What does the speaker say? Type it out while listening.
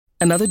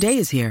Another day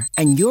is here,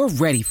 and you're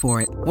ready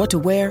for it. What to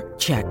wear?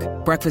 Check.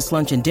 Breakfast,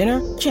 lunch, and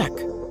dinner? Check.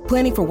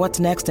 Planning for what's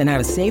next and how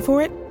to save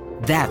for it?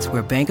 That's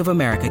where Bank of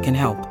America can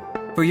help.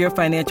 For your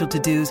financial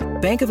to-dos,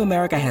 Bank of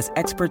America has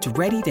experts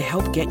ready to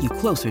help get you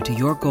closer to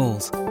your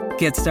goals.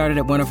 Get started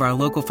at one of our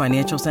local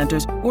financial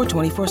centers or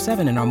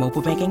 24/7 in our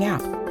mobile banking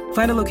app.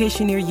 Find a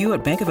location near you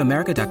at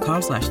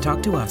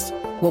bankofamerica.com/talktous.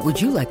 What would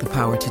you like the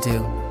power to do?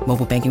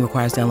 Mobile banking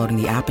requires downloading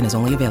the app and is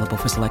only available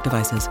for select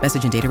devices.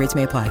 Message and data rates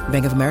may apply.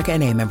 Bank of America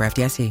N.A., member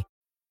FDIC.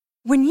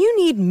 When you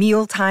need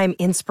mealtime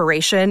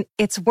inspiration,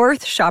 it's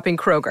worth shopping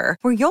Kroger,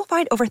 where you'll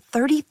find over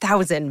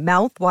 30,000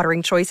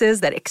 mouth-watering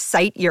choices that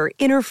excite your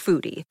inner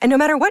foodie. And no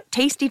matter what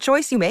tasty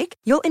choice you make,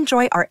 you'll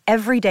enjoy our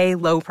everyday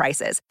low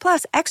prices,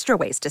 plus extra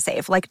ways to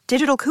save, like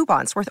digital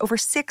coupons worth over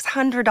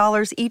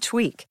 $600 each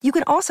week. You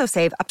can also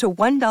save up to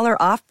 $1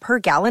 off per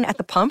gallon at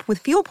the pump with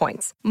fuel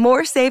points.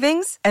 More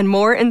savings and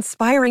more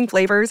inspiring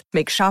flavors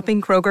make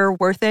shopping Kroger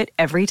worth it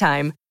every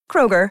time.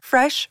 Kroger,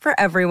 fresh for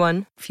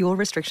everyone. Fuel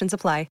restrictions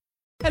apply.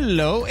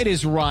 Hello, it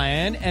is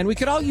Ryan, and we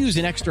could all use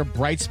an extra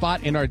bright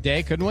spot in our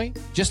day, couldn't we?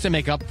 Just to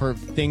make up for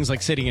things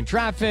like sitting in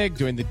traffic,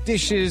 doing the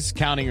dishes,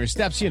 counting your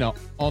steps,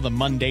 all the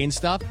mundane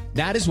stuff.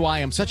 That is why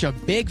I'm such a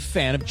big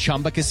fan of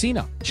Chumba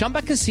Casino.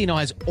 Chumba Casino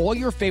has all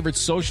your favorite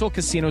social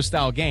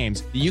casino-style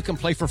games that you can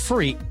play for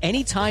free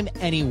anytime,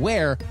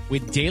 anywhere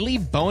with daily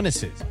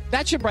bonuses.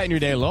 That should brighten your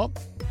day a little.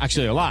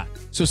 Actually, a lot.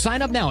 So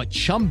sign up now at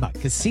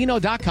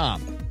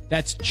ChumbaCasino.com.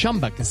 That's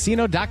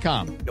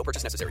ChumbaCasino.com. No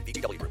purchase necessary.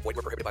 VGW Group. Void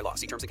where prohibited by law.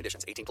 See terms and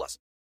conditions. 18+.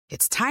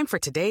 It's time for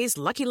today's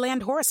Lucky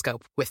Land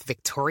horoscope with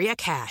Victoria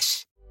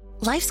Cash.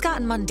 Life's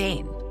gotten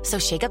mundane, so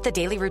shake up the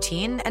daily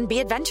routine and be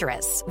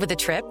adventurous with a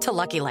trip to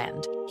Lucky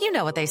Land. You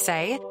know what they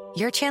say.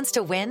 Your chance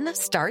to win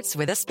starts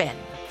with a spin.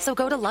 So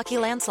go to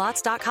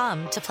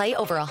LuckyLandSlots.com to play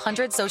over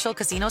 100 social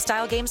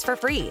casino-style games for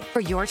free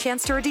for your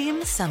chance to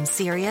redeem some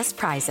serious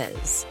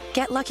prizes.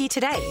 Get lucky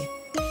today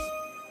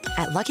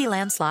at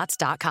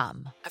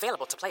LuckyLandSlots.com.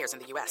 Available to players in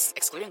the U.S.,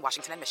 excluding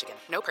Washington and Michigan.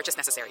 No purchase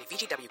necessary.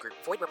 VGW Group.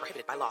 Void where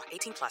prohibited by law.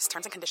 18+.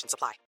 Terms and conditions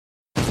apply.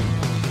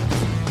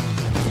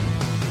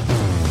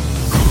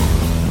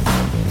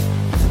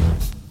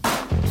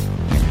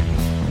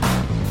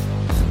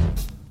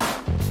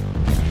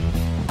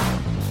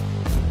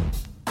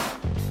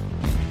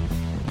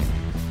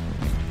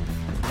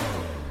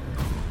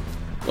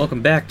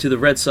 Welcome back to the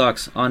Red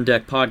Sox On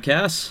Deck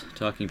podcast,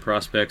 talking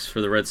prospects for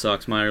the Red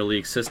Sox minor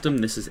league system.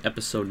 This is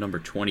episode number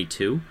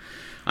 22.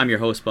 I'm your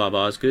host, Bob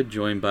Osgood,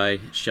 joined by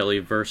Shelly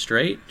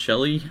Verstrate.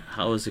 Shelly,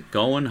 how is it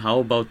going? How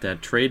about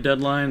that trade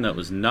deadline? That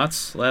was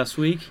nuts last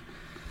week.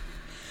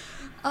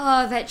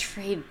 Oh, that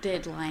trade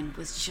deadline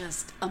was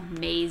just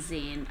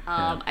amazing.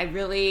 I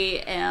really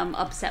am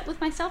upset with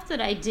myself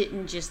that I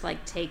didn't just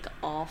take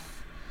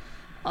off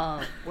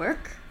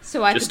work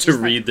so I just could to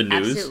read the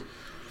news.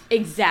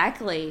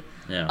 Exactly.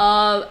 Yeah.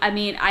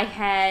 I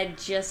had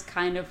just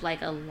kind of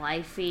like a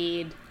live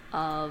feed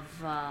of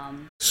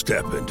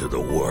Step into the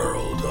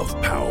world of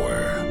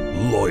power,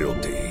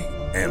 loyalty,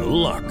 and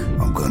luck.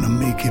 I'm gonna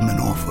make him an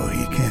offer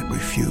he can't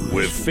refuse.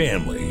 With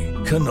family,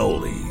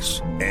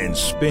 cannolis, and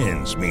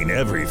spins mean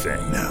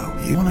everything. Now,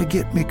 you wanna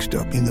get mixed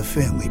up in the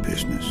family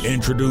business.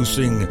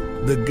 Introducing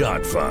The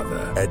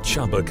Godfather at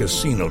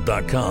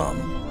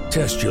ChumbaCasino.com.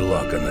 Test your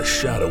luck in the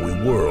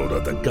shadowy world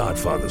of The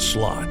Godfather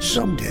slot.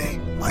 Someday,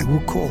 I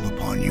will call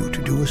upon you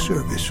to do a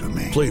service for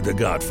me. Play The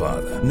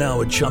Godfather, now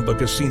at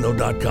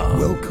ChumbaCasino.com.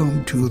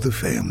 Welcome to the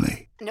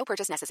family. No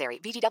purchase necessary.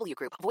 VGW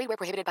Group. Void where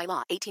prohibited by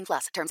law.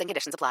 18+. Terms and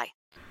conditions apply.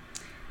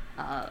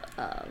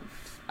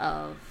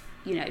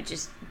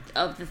 Just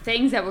of the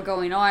things that were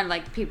going on,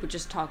 like people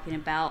just talking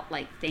about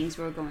things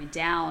were going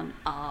down.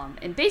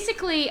 And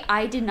basically,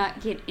 I did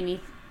not get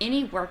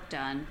any work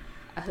done.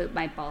 I hope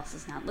my boss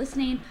is not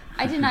listening.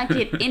 I did not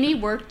get any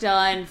work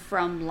done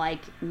from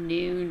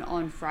noon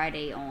on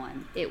Friday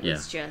on. It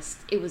was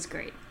it was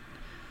great.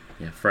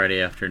 Yeah, Friday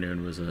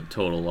afternoon was a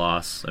total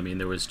loss. I mean,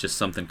 there was just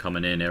something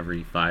coming in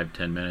every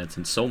 5-10 minutes,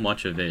 and so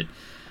much of it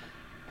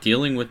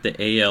dealing with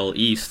the AL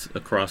East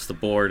across the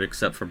board,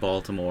 except for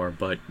Baltimore.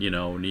 But,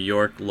 New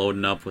York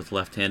loading up with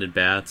left-handed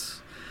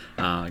bats,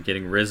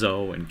 getting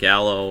Rizzo and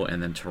Gallo,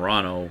 and then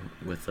Toronto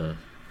with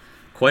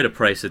quite a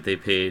price that they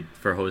paid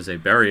for Jose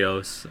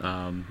Berrios,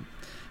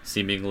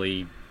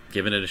 seemingly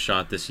giving it a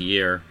shot this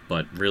year,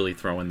 but really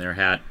throwing their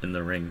hat in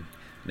the ring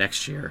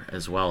next year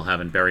as well,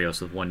 having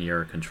Berrios with 1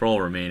 year of control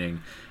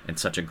remaining and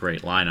such a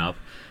great lineup.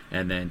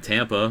 And then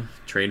Tampa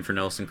trading for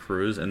Nelson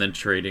Cruz and then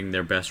trading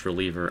their best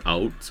reliever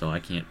out, so I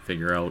can't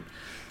figure out,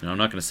 I'm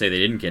not going to say they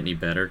didn't get any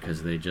better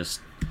because they just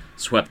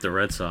swept the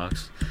Red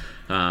Sox.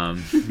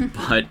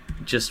 But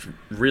just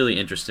really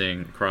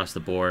interesting across the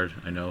board.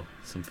 I know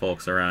some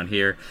folks around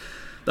here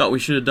thought we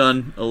should have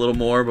done a little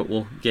more, but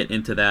we'll get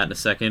into that in a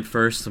second.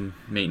 First, some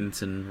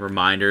maintenance and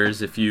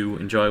reminders. If you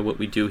enjoy what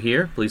we do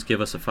here, please give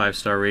us a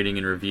 5-star rating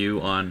and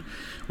review on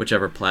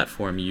whichever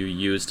platform you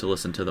use to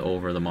listen to the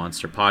Over the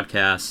Monster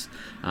podcast.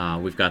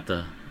 We've got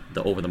the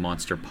Over the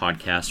Monster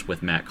podcast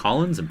with Matt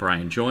Collins and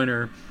Brian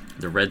Joyner,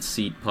 the Red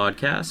Seat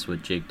podcast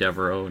with Jake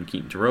Devereaux and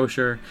Keaton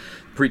DeRocher,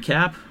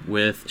 Precap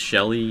with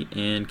Shelley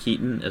and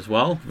Keaton as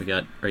well. We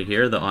got right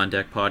here the On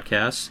Deck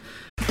podcast.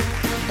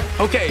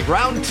 Okay,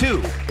 round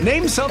 2.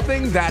 Name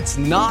something that's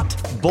not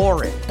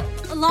boring.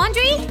 A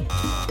laundry?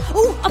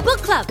 Ooh, a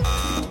book club.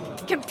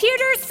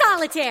 Computer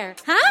solitaire,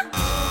 huh?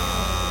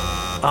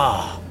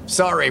 Ah,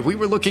 sorry, we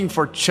were looking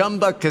for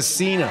Chumba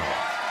Casino.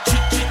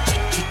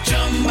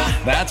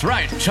 That's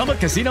right,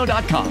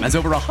 ChumbaCasino.com has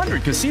over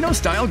 100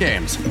 casino-style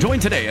games. Join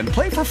today and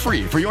play for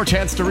free for your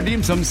chance to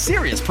redeem some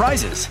serious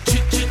prizes.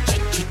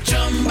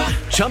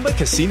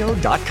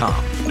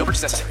 ChumbaCasino.com. No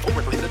purchase necessary. Void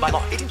where prohibited by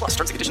law. 18+ terms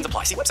and conditions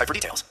apply. See website for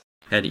details.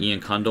 Had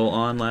Ian Kundal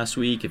on last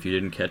week. If you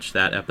didn't catch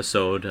that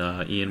episode,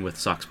 Ian with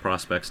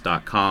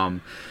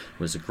SoxProspects.com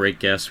was a great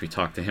guest. We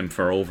talked to him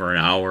for over an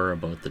hour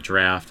about the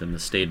draft and the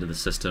state of the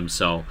system.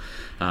 So,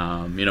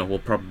 we'll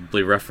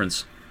probably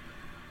reference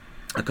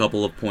a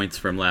couple of points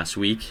from last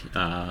week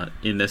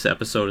in this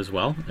episode as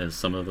well, as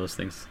some of those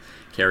things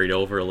carried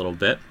over a little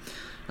bit.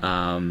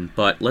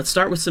 But let's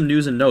start with some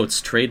news and notes.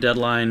 Trade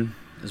deadline,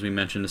 as we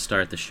mentioned to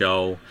start the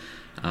show.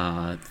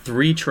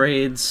 3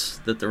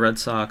 trades that the Red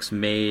Sox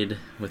made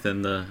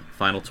within the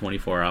final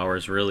 24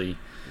 hours, really.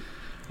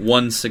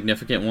 One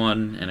significant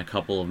one and a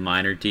couple of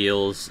minor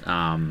deals.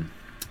 Aldo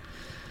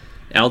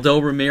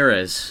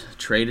Ramirez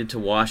traded to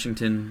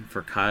Washington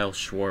for Kyle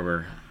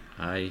Schwarber.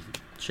 I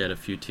shed a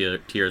few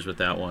tears with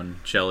that one.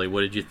 Shelley,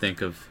 what did you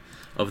think of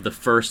the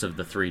first of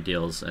the 3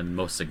 deals and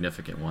most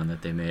significant one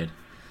that they made?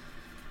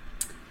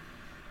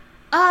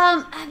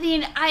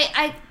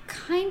 I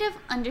kind of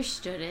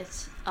understood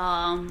it.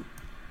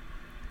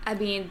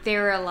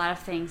 There were a lot of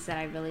things that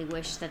I really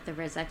wish that the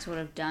Red Sox would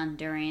have done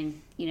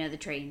during, the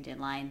trading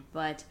deadline.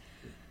 But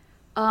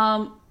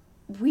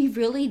we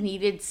really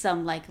needed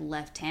some,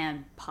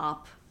 left-hand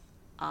pop.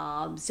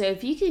 So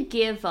if you could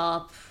give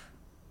up,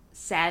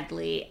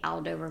 sadly,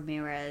 Aldo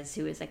Ramirez,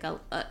 who is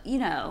he's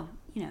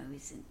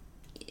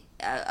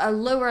a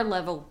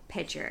lower-level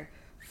pitcher,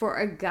 for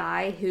a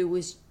guy who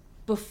was,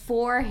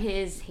 before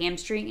his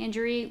hamstring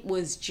injury,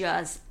 was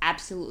just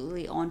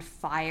absolutely on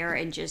fire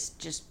and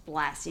just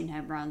blasting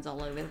home runs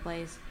all over the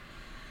place.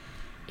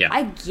 Yeah.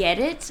 I get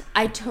it.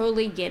 I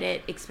totally get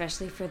it,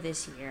 especially for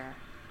this year.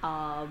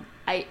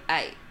 I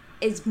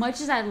as much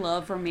as I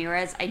love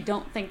Ramirez, I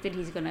don't think that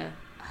he's going to,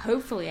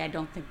 hopefully I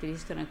don't think that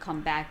he's going to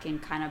come back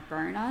and kind of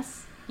burn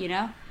us,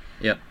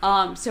 Yep.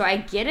 So I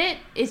get it.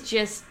 It's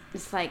just,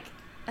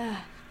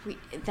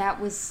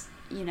 that was...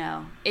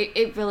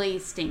 it really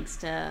stinks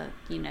to,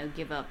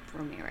 give up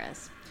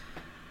Ramirez.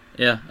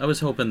 Yeah, I was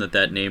hoping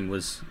that name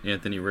was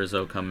Anthony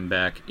Rizzo coming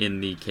back in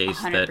the case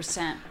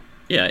 100%.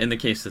 in the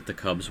case that the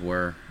Cubs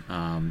were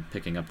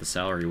picking up the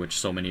salary, which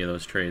so many of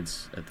those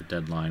trades at the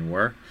deadline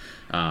were.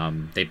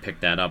 They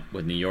picked that up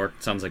with New York.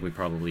 It sounds like we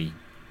probably,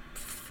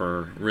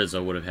 for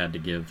Rizzo, would have had to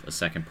give a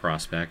second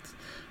prospect,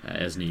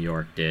 as New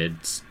York did.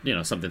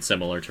 Something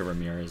similar to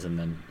Ramirez, and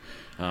then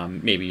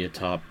maybe a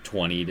top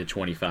 20 to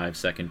 25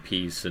 second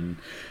piece. And,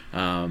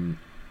 I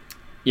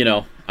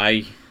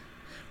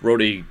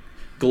wrote a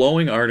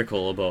glowing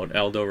article about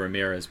Aldo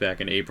Ramirez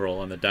back in April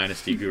on the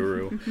Dynasty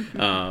Guru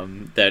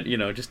that,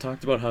 just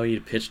talked about how he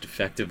pitched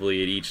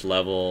effectively at each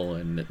level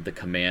and the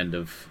command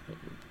of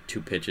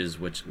 2 pitches,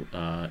 which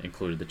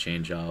included the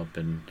changeup,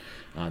 and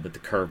that the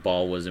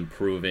curveball was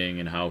improving,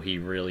 and how he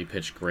really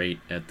pitched great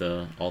at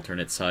the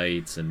alternate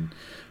sites and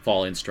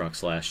fall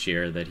instructs last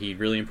year, that he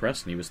really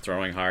impressed, and he was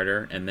throwing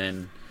harder, and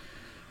then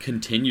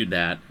continued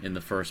that in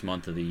the first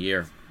month of the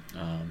year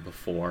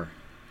before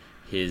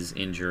his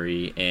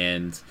injury.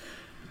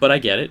 But I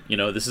get it.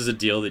 This is a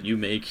deal that you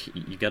make.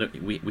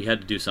 We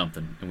had to do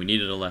something, and we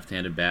needed a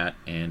left-handed bat,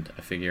 and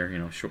I figure,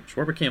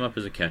 Schwarber came up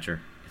as a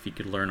catcher. If he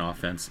could learn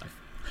offense,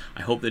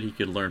 I hope that he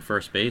could learn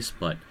first base,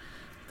 but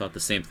I thought the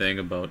same thing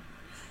about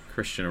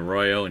Christian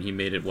Arroyo, and he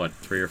made it,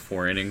 3 or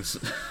 4 innings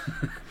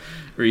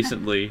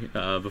recently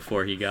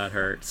before he got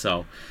hurt.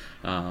 So,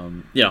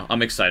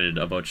 I'm excited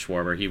about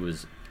Schwarber. He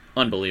was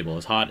unbelievable,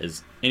 as hot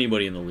as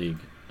anybody in the league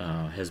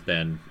has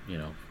been,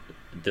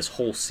 this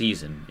whole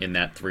season in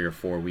that 3 or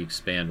 4 week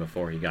span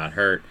before he got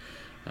hurt.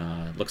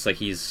 Looks like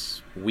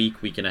he's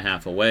week and a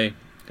half away.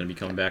 Going to be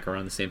coming back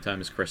around the same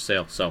time as Chris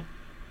Sale. So,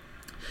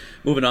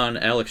 moving on,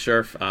 Alex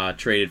Scherff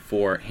traded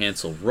for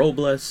Hansel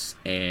Robles,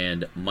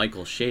 and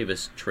Michael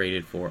Chavis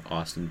traded for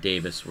Austin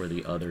Davis were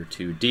the other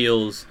 2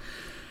 deals.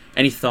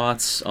 Any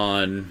thoughts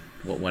on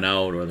what went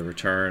out or the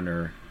return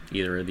or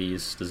either of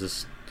these? Does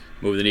this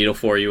move the needle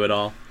for you at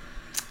all?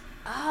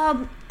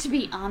 To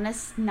be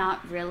honest,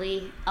 not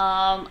really.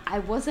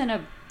 I wasn't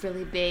a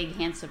really big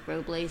Hansel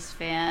Robles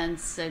fan,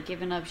 so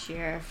giving up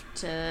Scherff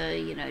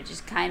to,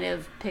 just kind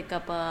of pick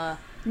up a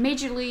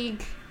major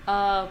league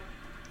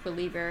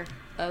reliever,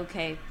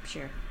 okay,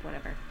 sure,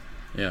 whatever.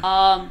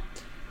 Yeah.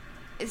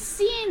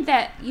 Seeing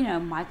that,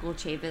 Michael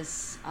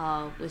Chavis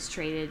was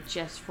traded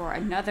just for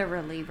another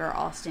reliever,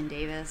 Austin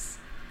Davis,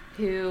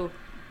 who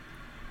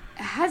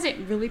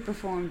hasn't really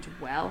performed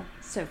well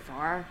so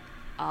far.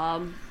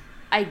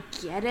 I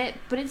get it,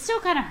 but it still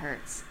kind of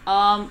hurts.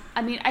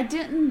 I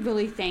didn't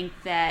really think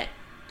that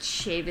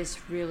Chavis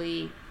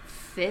really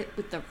fit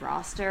with the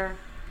roster.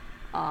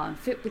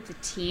 fit with the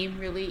team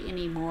really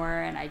anymore,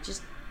 and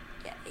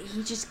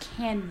he just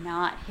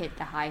cannot hit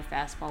the high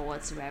fastball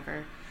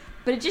whatsoever.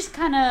 But it's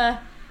kind of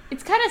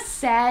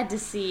sad to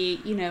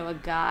see, a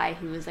guy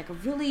who is like a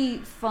really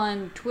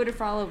fun Twitter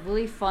follow,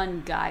 really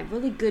fun guy,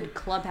 really good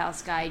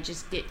clubhouse guy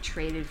just get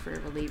traded for a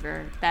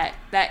reliever.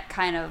 That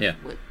kind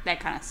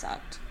of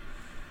sucked.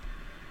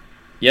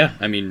 Yeah,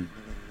 I mean,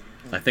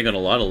 I think on a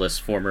lot of lists,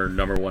 former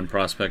number one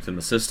prospect in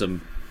the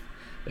system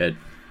at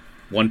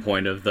one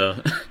point of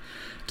the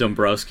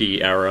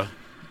Dombrowski era.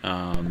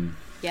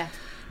 Yeah.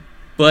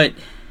 But,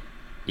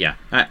 yeah,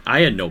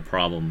 I had no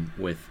problem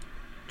with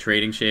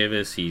trading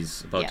Chavis.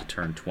 He's about to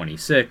turn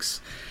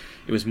 26.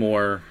 It was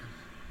more,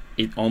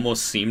 it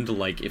almost seemed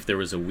like if there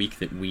was a week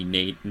that we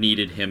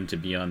needed him to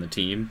be on the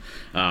team,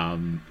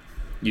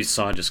 you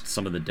saw just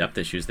some of the depth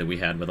issues that we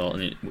had with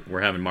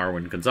we're having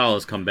Marwin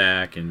Gonzalez come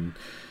back and,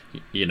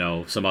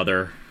 some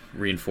other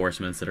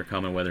reinforcements that are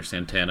coming, whether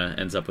Santana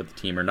ends up with the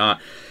team or not.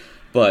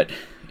 But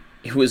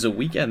it was a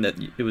weekend that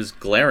it was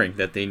glaring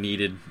that they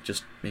needed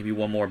just maybe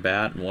one more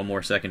bat and one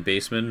more second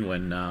baseman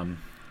when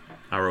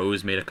our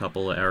O's made a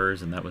couple of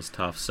errors, and that was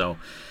tough. So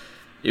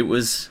it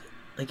was,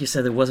 like you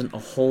said, there wasn't a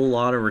whole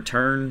lot of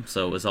return,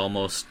 so it was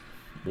almost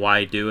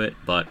why do it,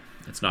 but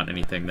it's not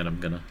anything that I'm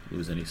going to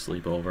lose any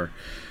sleep over.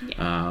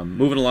 Yeah.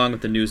 Moving along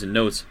with the news and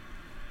notes,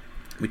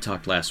 we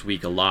talked last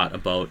week a lot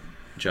about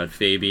Jud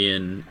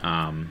Fabian,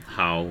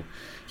 how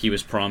he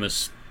was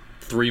promised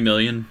 $3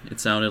 million, it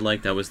sounded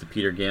like. That was the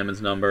Peter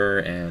Gammons number,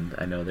 and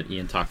I know that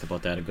Ian talked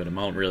about that a good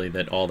amount, really,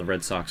 that all the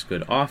Red Sox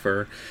could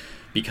offer,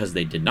 because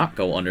they did not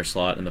go under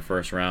slot in the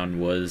first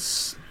round,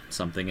 was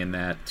something in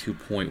that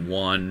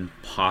 2.1,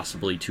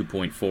 possibly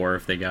 2.4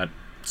 if they got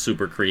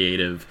super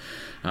creative.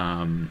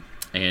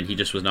 And he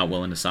just was not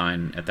willing to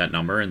sign at that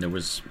number, and there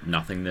was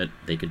nothing that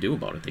they could do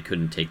about it. They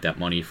couldn't take that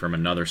money from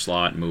another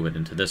slot and move it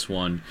into this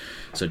one.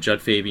 So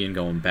Jud Fabian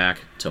going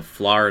back to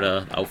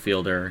Florida,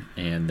 outfielder,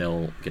 and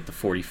they'll get the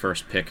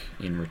 41st pick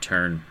in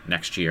return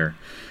next year.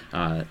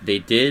 They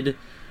did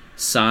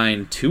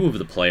sign two of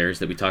the players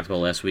that we talked about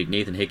last week.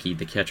 Nathan Hickey,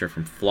 the catcher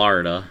from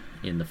Florida,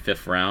 in the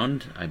 5th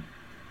round. I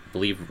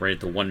believe right at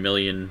the $1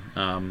 million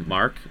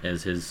mark,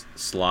 as his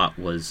slot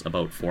was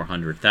about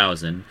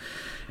 $400,000.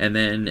 And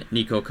then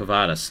Nico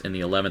Cavadas in the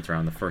 11th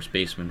round, the first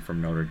baseman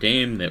from Notre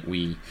Dame that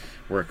we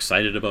were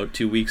excited about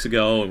 2 weeks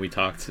ago, and we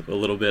talked a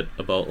little bit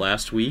about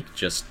last week.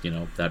 Just,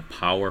 that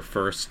power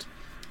first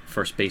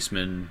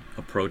baseman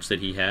approach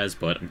that he has.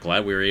 But I'm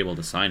glad we were able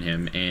to sign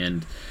him.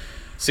 And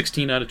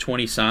 16 out of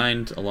 20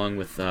 signed, along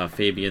with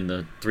Fabian.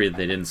 The 3 that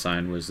they didn't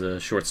sign was the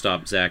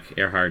shortstop Zach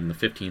Earhart in the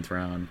 15th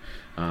round.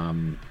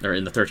 Or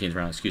in the 13th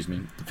round, excuse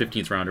me. The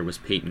 15th rounder was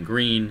Peyton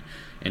Green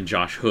and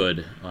Josh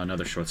Hood,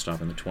 another shortstop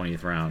in the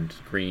 20th round.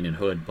 Green and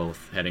Hood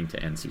both heading to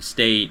NC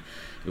State.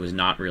 It was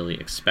not really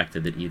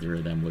expected that either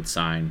of them would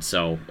sign.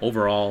 So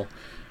overall,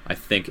 I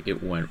think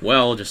it went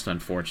well. Just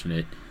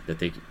unfortunate that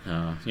they,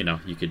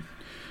 you could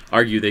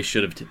argue they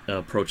should have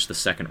approached the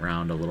second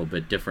round a little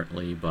bit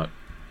differently, but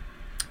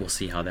we'll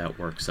see how that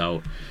works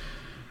out.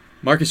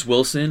 Marcus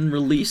Wilson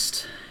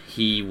released.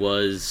 He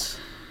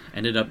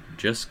ended up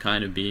just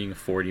kind of being a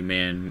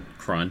 40-man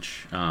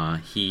crunch.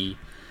 He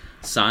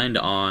signed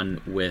on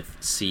with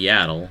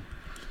Seattle.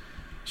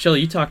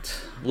 Shelly, you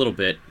talked a little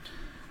bit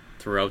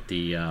throughout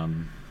the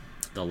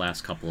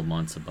last couple of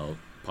months about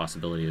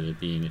possibility of it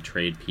being a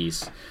trade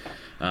piece.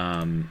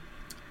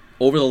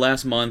 Over the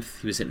last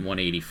month, he was hitting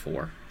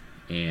 184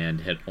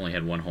 and had only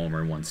had 1 homer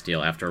and 1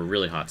 steal after a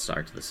really hot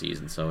start to the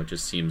season. So it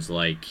just seems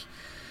like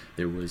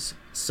there was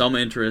some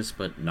interest,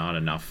 but not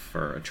enough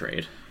for a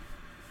trade.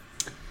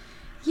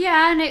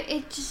 Yeah, and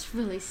it just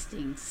really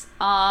stinks.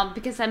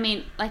 Because, I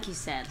mean, like you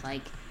said,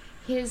 like,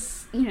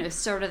 his,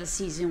 start of the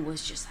season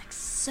was just, like,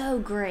 so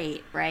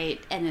great,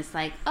 right? And it's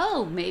like,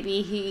 oh,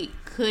 maybe he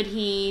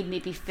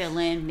fill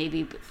in,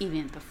 maybe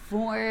even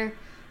before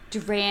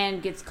Duran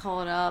gets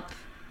called up,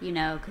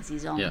 because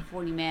he's on the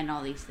 40-man and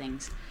all these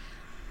things.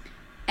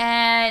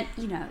 And,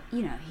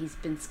 he's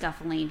been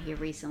scuffling here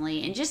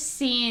recently. And just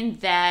seeing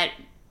that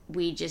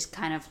we just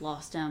kind of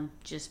lost him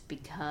just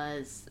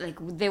because, like,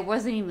 there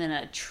wasn't even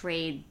a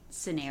trade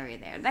scenario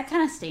there. That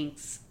kind of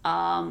stinks.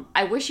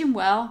 I wish him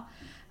well.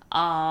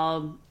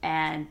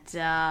 It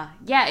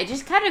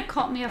just kind of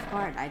caught me off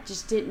guard. I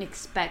just didn't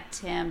expect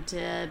him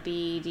to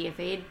be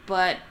DFA'd,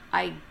 but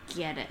I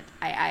get it.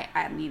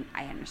 I mean,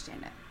 I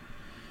understand it.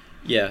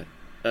 Yeah,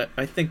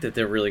 I think that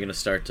they're really going to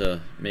start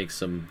to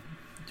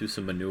do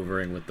some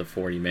maneuvering with the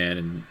 40-man,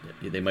 and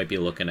they might be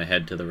looking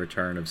ahead to the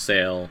return of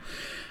Sale.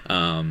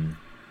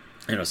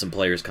 Some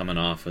players coming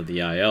off of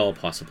the IL,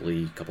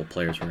 possibly a couple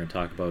players we're going to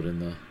talk about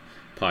in the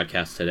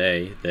podcast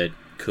today that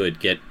could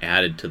get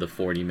added to the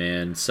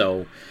 40-man.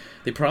 So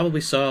they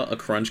probably saw a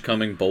crunch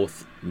coming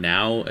both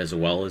now as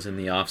well as in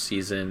the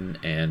offseason,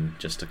 and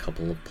just a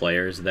couple of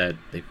players that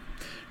they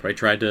probably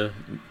tried to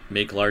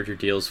make larger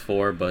deals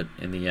for, but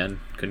in the end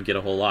couldn't get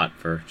a whole lot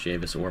for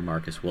Chavis or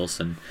Marcus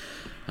Wilson.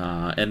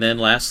 And then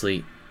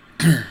lastly,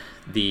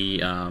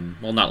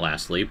 not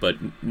lastly, but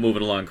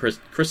moving along,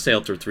 Chris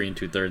Sale threw 3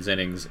 2/3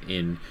 innings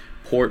in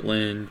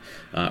Portland,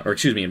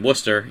 in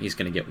Worcester. He's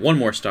going to get one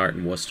more start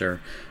in Worcester.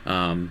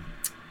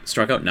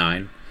 Struck out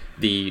 9.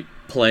 The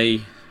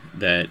play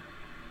that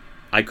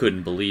I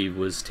couldn't believe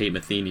was Tate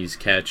Matheny's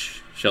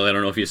catch. Shelly, I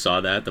don't know if you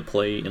saw that. The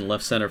play in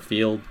left center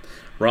field,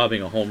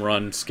 robbing a home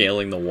run,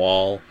 scaling the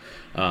wall.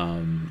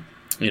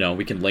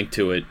 We can link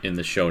to it in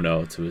the show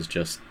notes. It was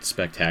just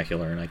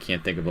spectacular, and I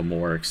can't think of a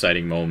more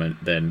exciting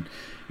moment than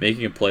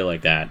making a play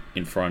like that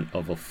in front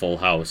of a full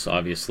house.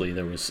 Obviously,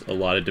 there was a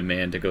lot of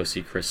demand to go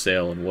see Chris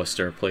Sale in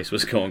Worcester. The place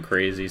was going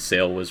crazy.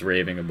 Sale was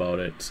raving about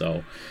it.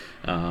 So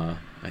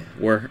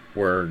we're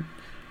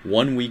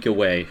 1 week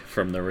away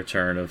from the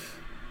return of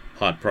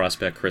hot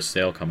prospect Chris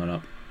Sale coming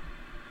up.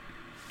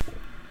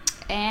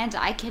 And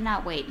I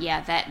cannot wait.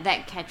 Yeah,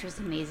 that catch was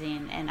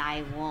amazing, and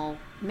I will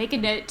make a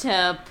note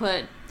to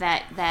put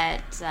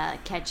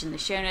that catch in the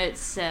show notes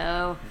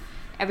so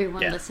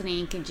everyone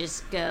listening can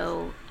just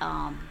go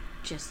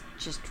just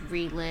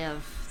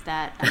relive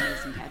that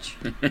amazing catch.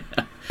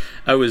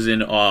 I was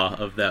in awe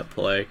of that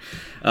play.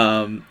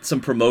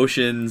 Some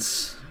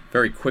promotions,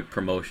 very quick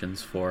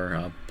promotions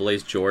for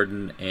Blaze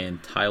Jordan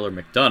and Tyler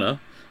McDonough,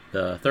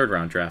 the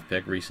third-round draft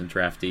pick, recent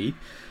draftee,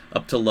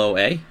 up to low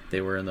A.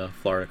 They were in the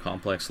Florida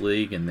Complex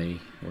League, and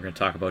we're going to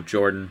talk about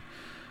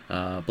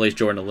Blaze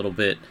Jordan a little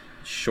bit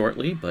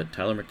shortly, but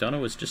Tyler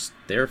McDonough was just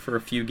there for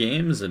a few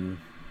games and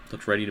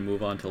looked ready to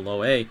move on to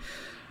low A.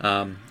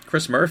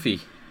 Chris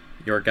Murphy,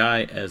 your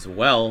guy as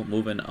well,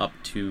 moving up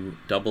to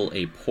double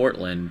A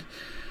Portland.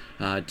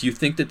 Do you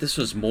think that this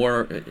was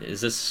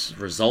is this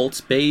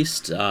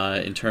results-based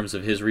in terms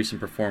of his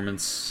recent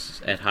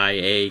performance at high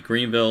A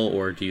Greenville,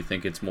 or do you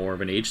think it's more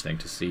of an age thing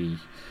to see,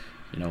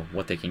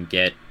 what they can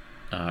get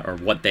or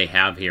what they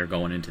have here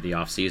going into the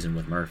offseason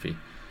with Murphy?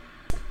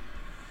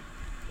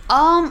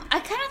 I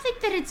kind of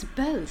think that it's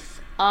both.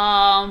 He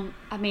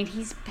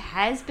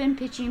has been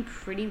pitching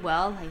pretty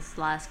well his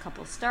last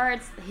couple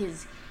starts.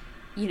 His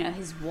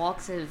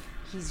walks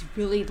he's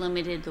really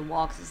limited the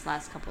walks his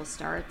last couple of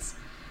starts.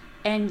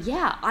 And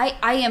yeah,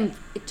 I am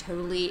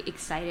totally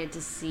excited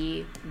to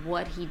see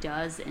what he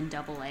does in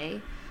Double A,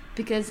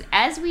 because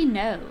as we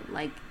know,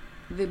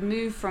 the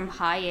move from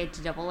high A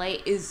to Double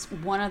A is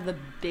one of the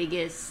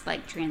biggest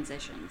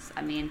transitions.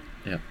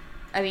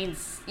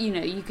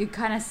 You could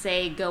kind of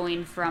say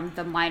going from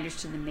the minors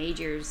to the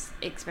majors,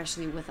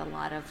 especially with a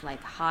lot of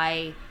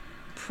high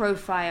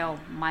profile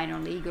minor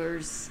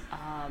leaguers,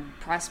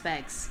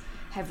 prospects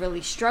have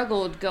really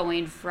struggled.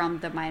 Going from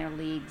the minor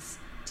leagues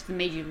to the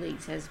major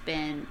leagues has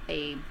been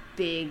a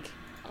big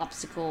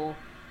obstacle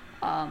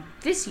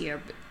this year.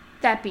 But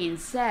that being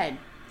said,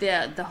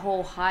 the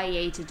whole high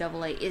A to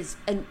Double A is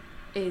a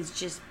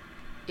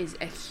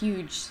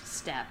huge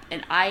step,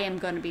 and I am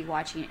going to be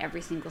watching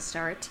every single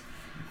start.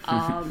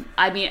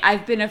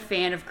 I've been a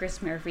fan of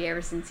Chris Murphy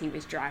ever since he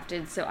was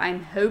drafted, so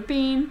I'm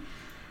hoping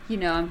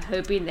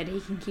that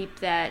he can keep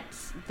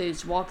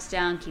those walks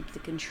down, keep the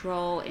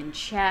control in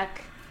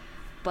check.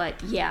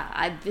 But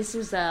yeah, this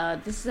is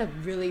a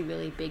really,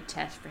 really big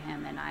test for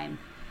him, and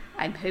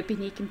I'm hoping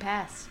he can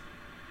pass.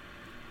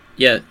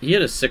 Yeah, he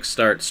had a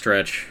 6-start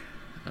stretch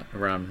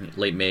around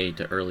late May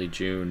to early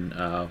June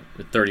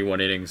with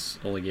 31 innings,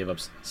 only gave up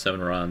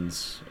 7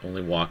 runs,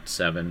 only walked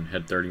 7,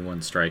 had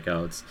 31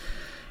 strikeouts.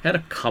 Had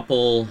a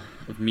couple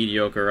of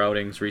mediocre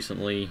outings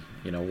recently,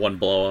 one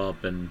blow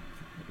up and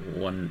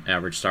one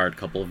average start, a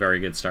couple of very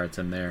good starts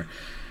in there.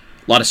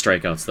 A lot of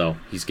strikeouts, though.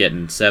 He's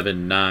getting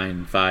 7,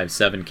 9, 5,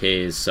 7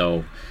 Ks,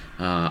 so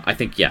I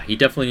think, he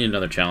definitely needs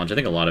another challenge. I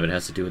think a lot of it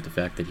has to do with the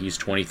fact that he's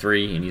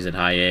 23 and he's at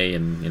high A,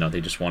 and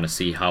they just want to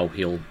see how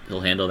he'll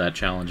handle that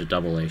challenge at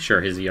Double A.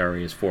 Sure, his ERA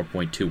is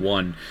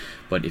 4.21,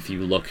 but if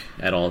you look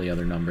at all the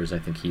other numbers, I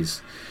think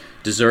he's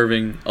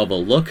deserving of a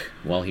look.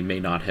 While he may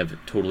not have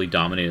totally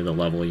dominated the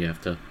level, you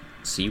have to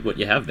see what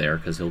you have there,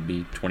 because he'll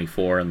be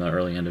 24 in the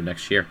early end of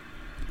next year.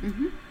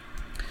 Mm-hmm.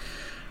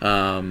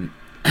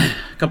 A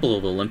couple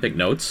of Olympic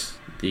notes.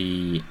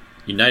 The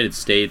United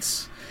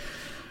States,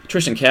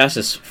 Tristan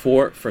Casas,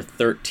 4 for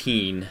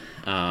 13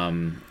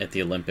 at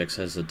the Olympics,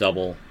 has a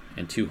double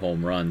and 2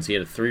 home runs. He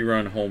had a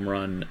 3-run home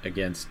run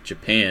against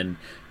Japan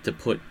to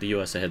put the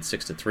U.S. ahead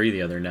 6-3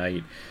 the other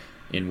night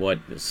in what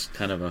is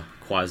kind of a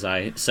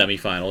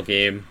quasi-semifinal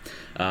game.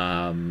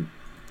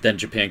 Then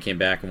Japan came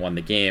back and won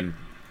the game.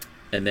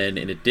 And then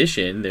in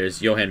addition,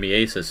 there's Johan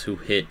Mieses, who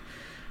hit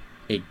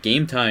a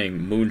game-tying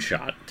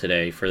moonshot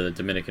today for the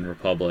Dominican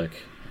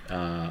Republic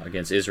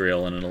against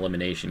Israel in an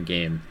elimination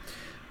game.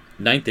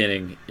 9th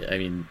inning,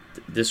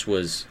 this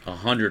was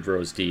 100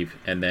 rows deep,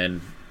 and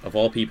then, of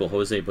all people,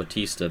 Jose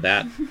Bautista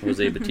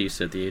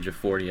at the age of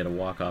 40 had a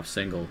walk-off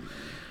single.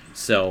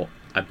 So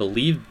I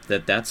believe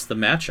that's the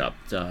matchup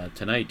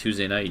tonight,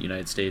 Tuesday night,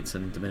 United States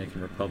and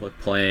Dominican Republic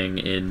playing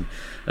in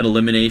an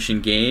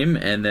elimination game,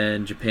 and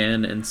then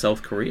Japan and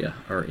South Korea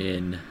are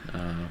in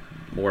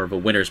more of a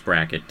winner's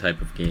bracket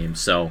type of game.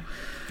 So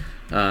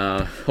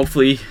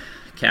hopefully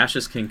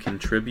Cassius can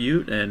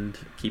contribute and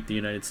keep the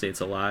United States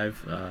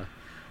alive.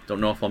 Don't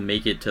know if I'll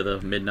make it to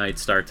the midnight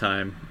start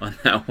time on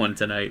that one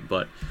tonight,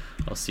 but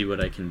I'll see what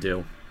I can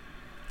do.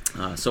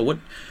 So what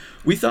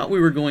we thought we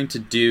were going to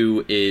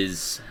do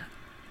is,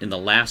 in the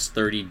last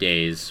 30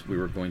 days, we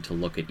were going to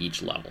look at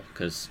each level.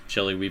 Because,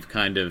 Shelly, we've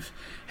kind of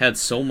had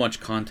so much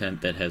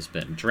content that has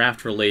been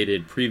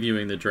draft-related,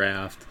 previewing the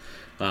draft,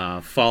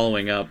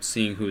 following up,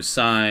 seeing who's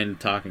signed,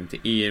 talking to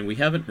Ian. We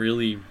haven't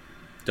really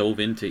dove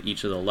into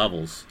each of the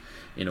levels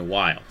in a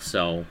while.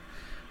 So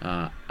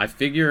I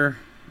figure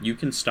you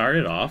can start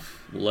it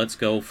off. Let's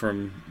go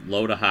from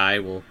low to high.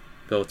 We'll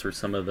go through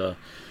some of the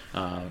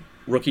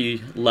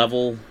rookie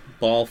level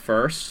ball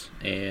first.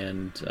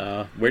 And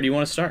where do you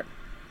want to start?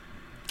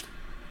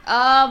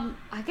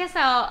 I guess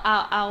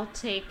I'll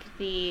take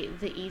the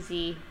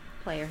easy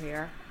player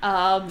here.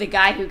 The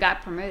guy who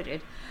got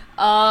promoted.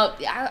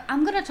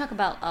 I'm gonna talk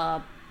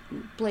about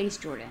Blaze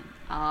Jordan.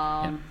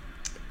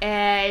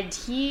 And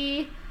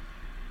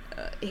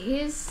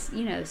his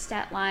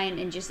stat line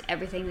and just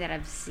everything that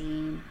I've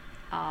seen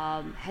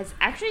has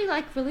actually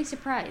really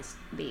surprised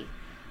me.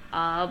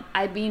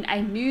 I mean,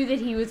 I knew that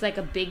he was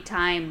a big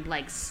time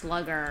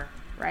slugger,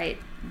 right?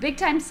 Big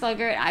time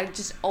slugger. I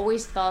just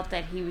always thought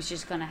that he was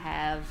just gonna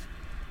have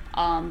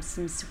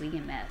some swing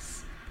and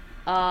miss.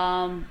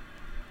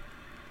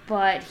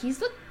 But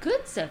he's looked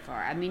good so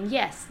far. I mean,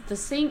 yes, the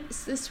swing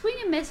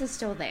and miss is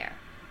still there.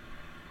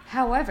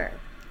 However,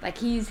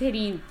 he's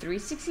hitting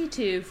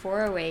 362,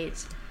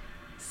 408,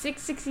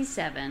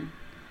 667,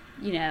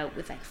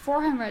 with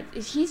 400.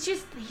 He's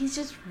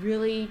just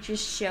really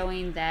just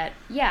showing that,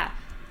 yeah,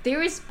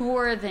 there is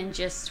more than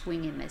just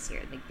swing and miss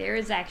here. There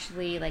is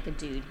actually a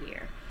dude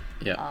here.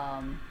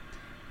 Yeah.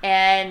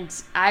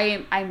 And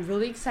I'm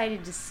really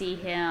excited to see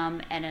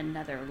him at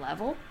another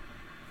level.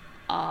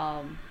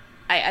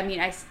 I mean,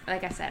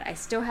 like I said, I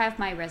still have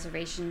my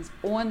reservations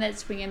on that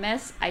swing and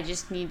miss. I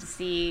just need to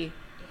see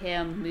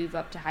him move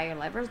up to higher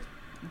levels.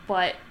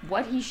 But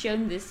what he's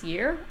shown this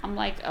year, I'm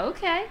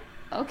okay,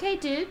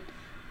 dude.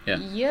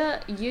 Yeah.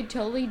 You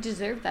totally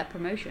deserve that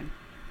promotion.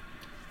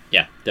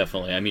 Yeah,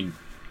 definitely. I mean,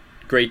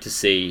 great to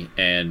see,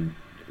 and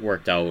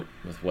worked out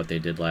with what they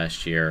did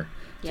last year,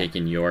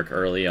 taking York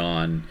early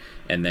on,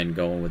 and then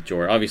going with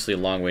Jordan. Obviously, a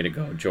long way to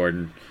go.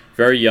 Jordan,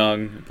 very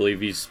young. I believe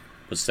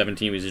was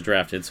 17 when he was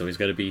drafted, so he's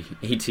got to be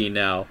 18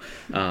 now.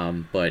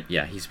 But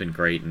yeah, he's been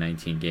great in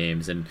 19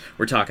 games. And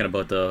we're talking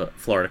about the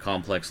Florida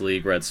Complex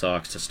League Red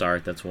Sox to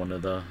start. That's one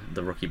of the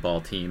rookie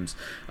ball teams.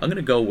 I'm going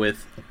to go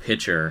with a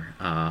pitcher,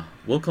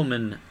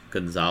 Wilkelman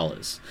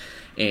Gonzalez.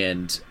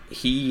 And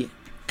he,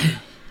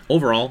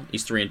 overall,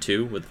 he's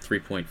 3-2 with a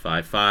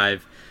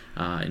 3.55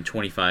 in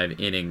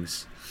 25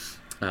 innings,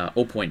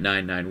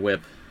 0.99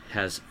 whip.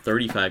 Has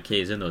 35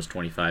 Ks in those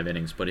 25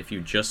 innings, but if you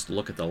just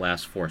look at the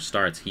last 4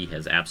 starts, he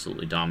has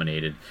absolutely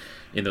dominated.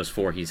 In those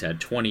 4, he's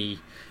had 20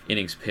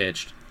 innings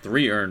pitched,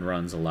 3 earned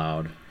runs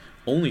allowed,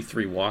 only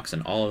 3 walks,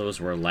 and all of those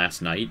were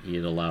last night. He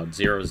had allowed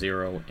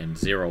 0-0 and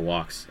 0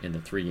 walks in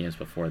the 3 games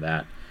before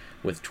that,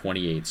 with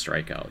 28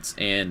 strikeouts.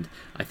 And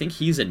I think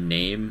he's a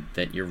name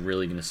that you're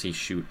really going to see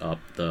shoot up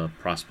the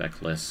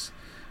prospect lists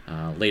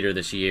later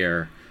this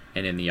year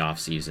and in the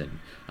offseason,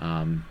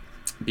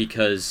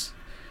 because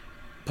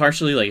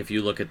partially, if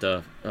you look at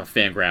the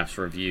Fangraphs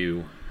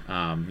review,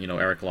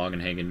 Eric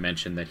Longenhagen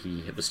mentioned that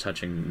he was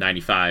touching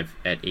 95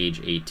 at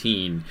age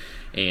 18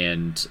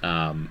 and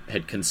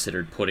had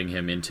considered putting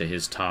him into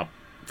his top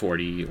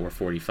 40 or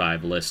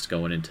 45 list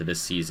going into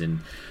this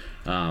season.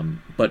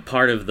 But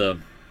part of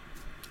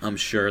I'm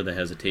sure the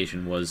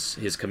hesitation was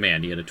his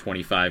command. He had a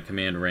 25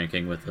 command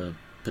ranking with a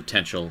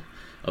potential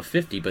of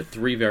 50, but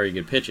 3 very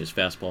good pitches,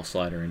 fastball,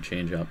 slider, and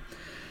changeup.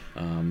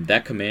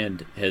 That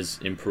command has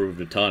improved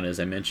a ton. As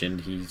I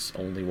mentioned, he's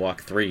only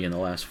walked 3 in the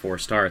last 4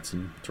 starts,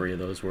 and 3 of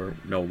those were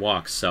no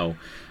walks. So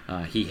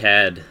he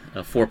had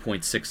a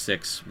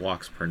 4.66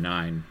 walks per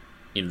 9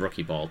 in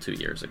rookie ball 2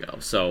 years ago.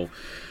 So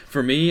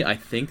for me, I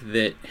think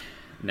that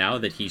now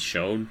that he's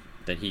shown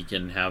that he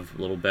can have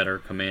a little better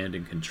command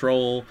and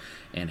control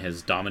and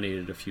has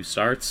dominated a few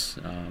starts,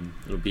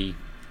 it'll be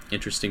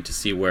interesting to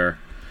see where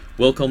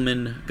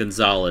Wilkelman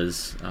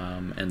Gonzalez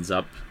ends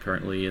up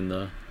currently in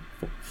the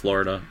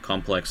Florida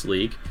Complex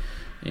League,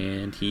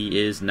 and he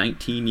is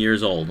 19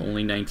 years old,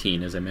 only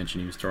 19. As I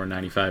mentioned, he was throwing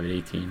 95 at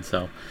 18.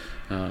 So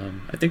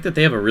I think that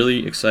they have a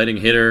really exciting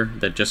hitter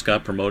that just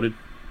got promoted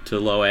to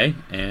low A,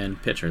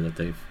 and pitcher that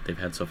they've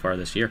had so far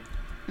this year.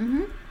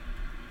 Mm-hmm.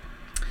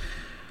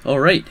 All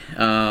right,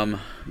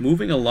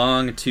 moving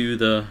along to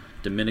the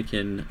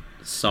Dominican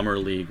Summer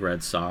League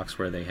Red Sox,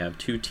 where they have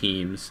 2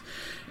 teams,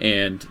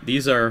 and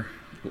these are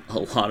a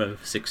lot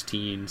of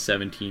 16,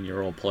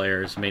 17-year-old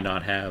players, may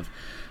not have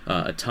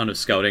a ton of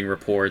scouting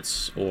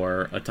reports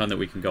or a ton that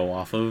we can go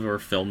off of or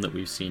film that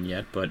we've seen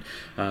yet, but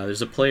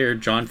there's a player,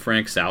 John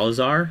Frank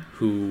Salazar,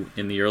 who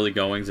in the early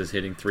goings is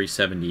hitting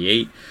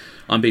 378,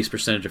 on-base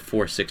percentage of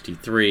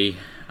 463.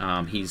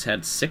 He's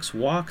had 6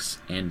 walks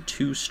and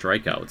 2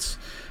 strikeouts,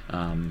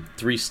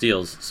 3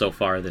 steals so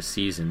far this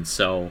season.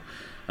 So,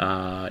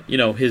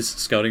 his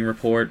scouting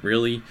report,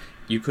 really,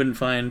 you couldn't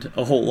find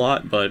a whole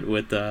lot, but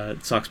with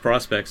Sox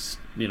prospects,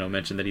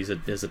 mentioned that he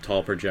has a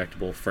tall,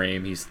 projectable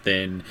frame. He's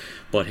thin,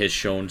 but has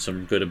shown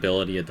some good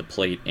ability at the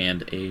plate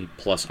and a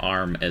plus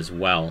arm as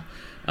well.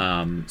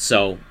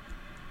 So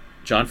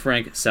John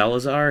Frank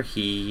Salazar,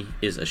 he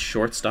is a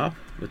shortstop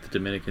with the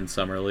Dominican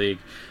Summer League.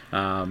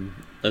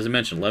 As I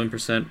mentioned,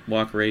 11%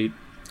 walk rate,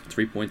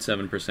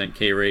 3.7%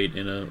 K rate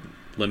in a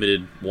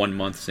limited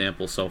 1-month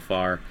sample so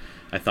far.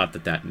 I thought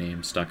that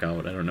name stuck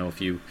out. I don't know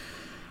if you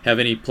have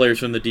any players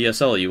from the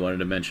DSL you wanted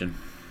to mention.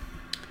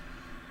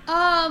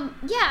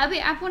 Yeah, I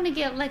mean, I want to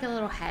get like a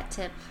little hat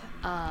tip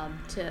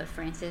to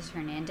Francis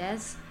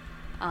Hernandez.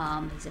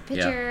 He's a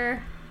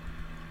pitcher.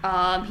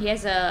 Yeah. He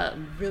has a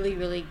really,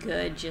 really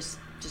good, just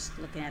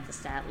looking at the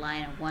stat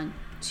line, a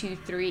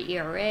 1.23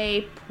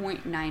 ERA,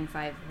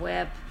 0.95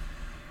 WHIP.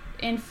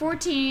 In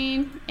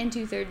 14 and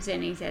 2/3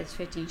 innings, has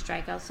 15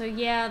 strikeouts. So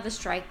yeah, the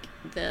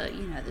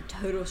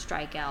total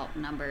strikeout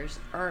numbers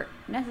aren't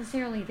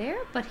necessarily there,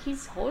 but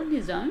he's holding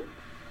his own.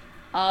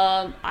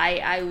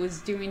 I was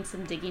doing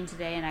some digging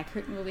today, and I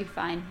couldn't really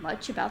find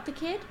much about the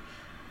kid.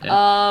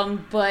 Yeah.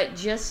 But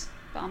just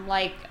I'm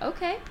like,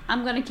 okay,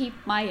 I'm gonna keep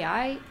my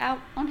eye out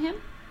on him,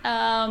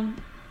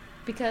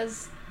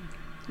 because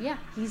yeah,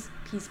 he's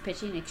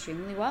pitching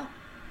extremely well.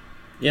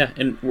 Yeah,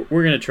 and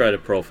we're going to try to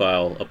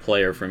profile a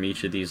player from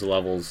each of these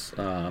levels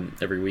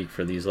every week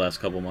for these last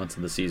couple months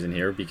of the season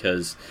here,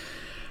 because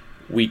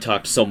we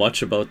talked so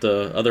much about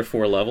the other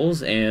 4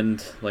 levels,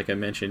 and like I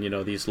mentioned,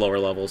 these lower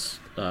levels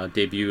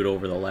debuted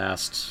over the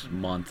last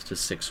month to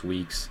 6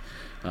 weeks,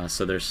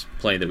 so there's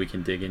plenty that we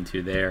can dig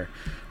into there.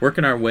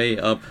 Working our way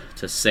up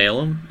to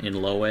Salem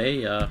in low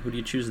A, who do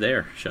you choose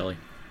there, Shelly?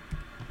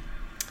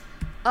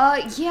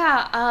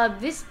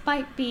 This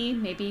might be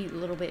maybe a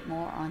little bit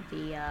more on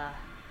the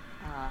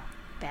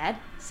bad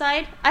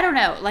side. I don't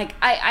know. Like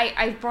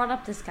I brought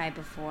up this guy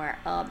before.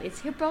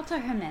 It's Gilberto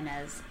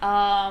Jimenez.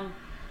 I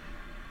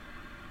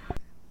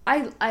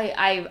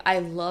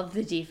love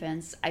the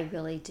defense. I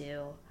really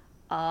do.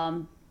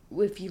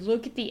 If you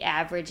look at the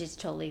average, it's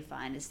totally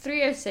fine. It's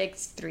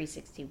 306,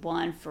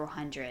 361,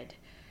 400.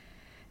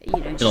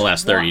 In the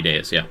last 30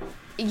 days, yeah.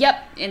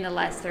 Yep, in the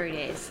last 30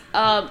 days.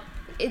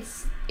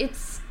 It's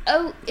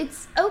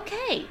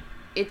okay.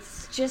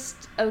 It's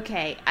just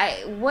okay.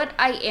 What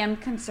I am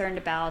concerned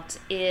about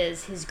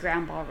is his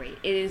ground ball rate.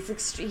 It is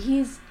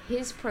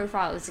his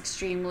profile is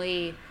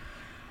extremely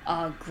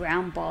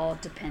ground ball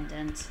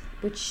dependent,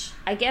 which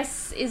I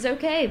guess is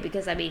okay,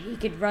 because I mean he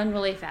could run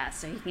really fast,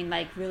 so he can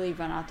like really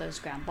run out those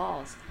ground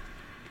balls.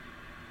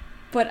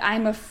 But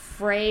I'm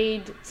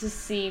afraid to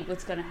see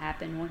what's going to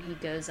happen when he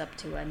goes up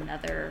to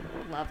another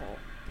level.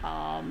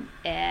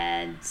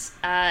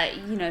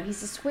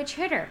 He's a switch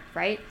hitter,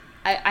 right?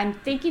 I'm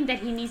thinking that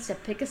he needs to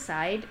pick a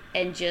side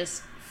and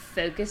just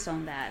focus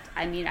on that.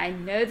 I mean, I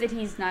know that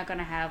he's not going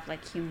to have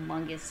like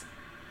humongous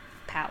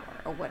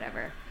power or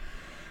whatever,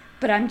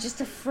 but I'm just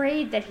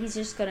afraid that he's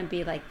just going to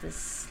be like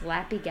this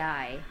slappy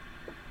guy.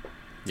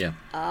 Yeah.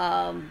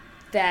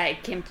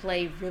 That can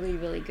play really,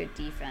 really good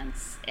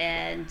defense.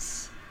 And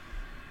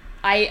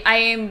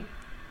I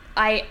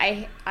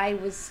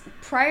was,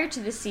 prior to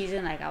the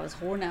season, like I was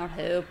holding out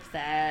hope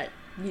that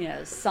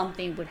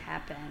something would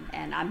happen,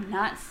 and I'm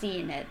not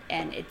seeing it,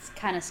 and it's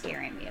kind of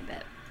scaring me a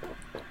bit.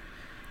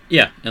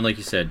 Yeah, and like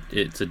you said,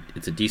 it's a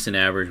decent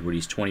average, but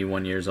he's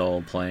 21 years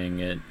old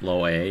playing at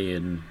low A,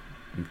 and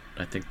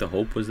I think the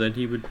hope was that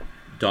he would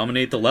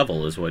dominate the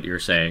level, is what you're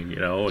saying,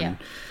 and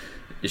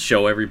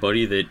show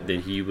everybody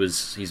that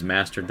he's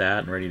mastered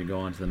that and ready to go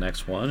on to the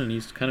next one, and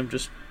he's kind of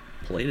just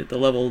played at the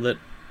level that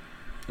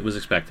was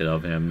expected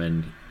of him,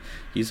 and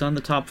he's on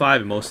the top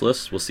 5 in most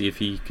lists. We'll see if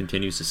he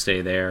continues to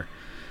stay there.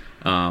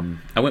 I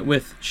went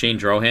with Shane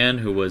Drohan,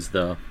 who was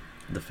the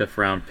 5th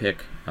round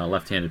pick,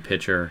 left-handed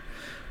pitcher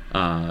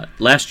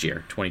last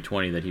year,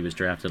 2020, that he was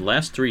drafted.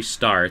 Last 3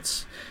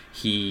 starts,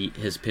 he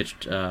has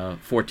pitched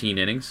 14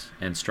 innings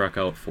and struck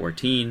out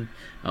 14,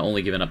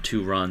 only given up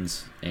 2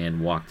 runs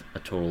and walked a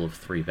total of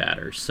 3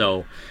 batters.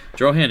 So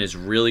Drohan has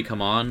really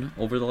come on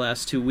over the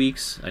last 2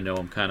 weeks. I know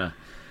I'm kind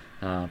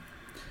of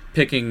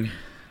picking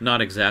not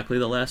exactly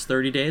the last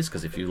 30 days,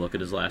 because if you look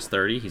at his last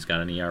 30, he's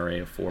got an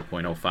ERA of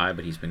 4.05,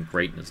 but he's been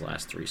great in his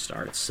last 3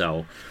 starts.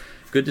 So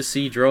good to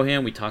see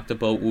Drohan. We talked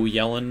about Wu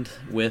Yelland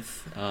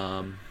with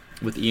Ian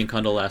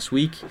Cundall last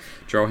week.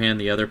 Drohan,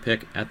 the other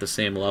pick at the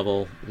same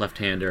level,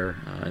 left-hander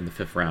in the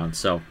 5th round.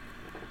 So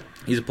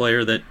he's a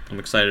player that I'm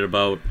excited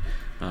about.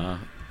 I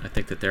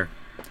think that their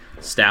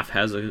staff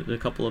has a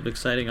couple of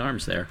exciting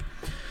arms there.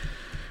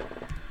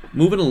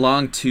 Moving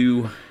along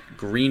to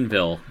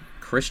Greenville,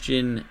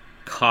 Christian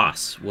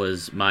Koss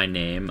was my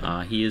name.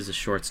 He is a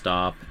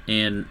shortstop,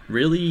 and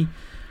really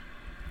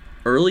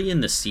early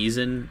in the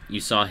season you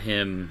saw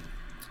him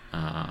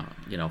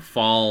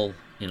fall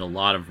in a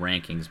lot of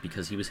rankings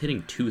because he was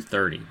hitting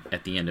 .230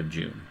 at the end of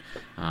June.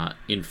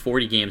 In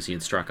 40 games he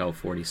had struck out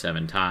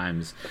 47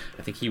 times.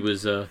 I think he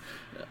was an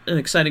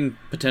exciting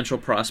potential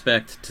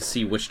prospect to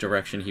see which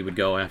direction he would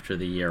go after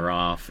the year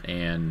off,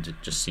 and it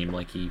just seemed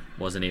like he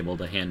wasn't able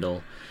to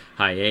handle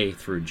high A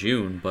through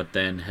June, but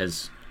then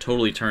has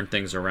totally turned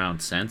things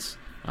around since.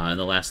 In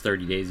the last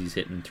 30 days, he's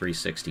hitting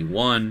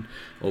 .361,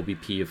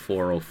 OBP of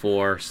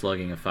 .404,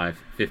 slugging of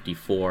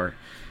 .554,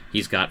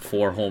 He's got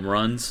 4 home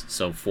runs,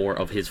 so 4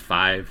 of his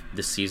 5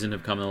 this season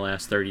have come in the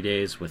last 30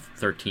 days with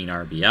 13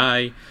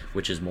 RBI,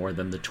 which is more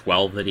than the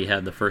 12 that he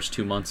had the first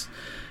 2 months,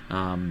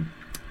 and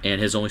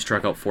has only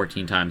struck out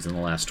 14 times in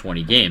the last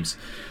 20 games.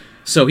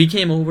 So he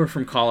came over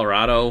from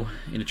Colorado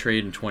in a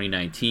trade in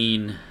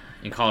 2019.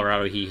 In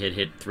Colorado, he had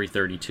hit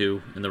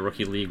 .332 in the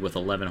rookie league with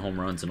 11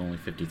 home runs in only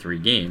 53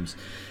 games.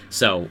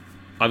 So,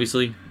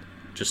 obviously,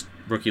 just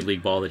rookie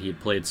league ball that he had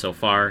played so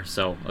far.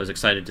 So, I was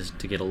excited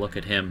to get a look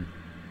at him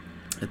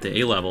at the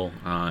A level.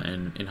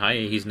 And in high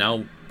A, he's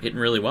now hitting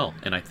really well.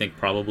 And I think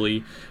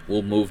probably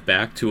will move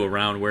back to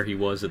around where he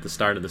was at the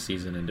start of the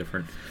season in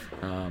different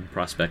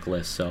prospect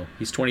lists. So,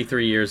 he's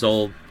 23 years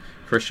old.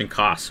 Christian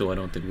Koss, who I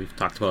don't think we've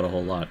talked about a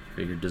whole lot,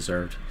 figured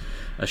deserved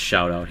a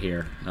shout out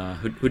here.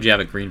 Who'd you have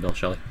at Greenville,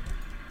 Shelley?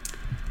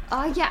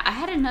 Yeah, I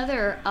had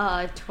another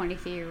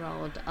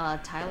 23-year-old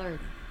Tyler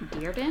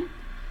Dearden.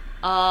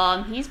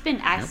 He's been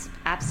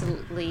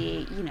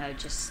absolutely,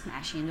 just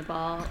smashing the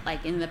ball.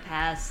 Like in the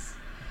past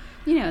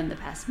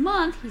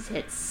month, he's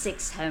hit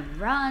 6 home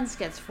runs,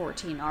 gets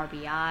 14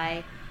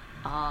 RBI,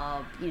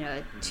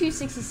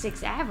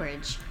 266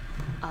 average.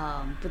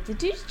 But the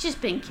dude's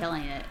just been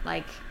killing it.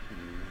 Like,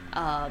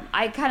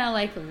 I kind of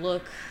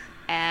look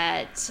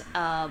at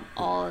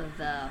all of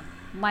the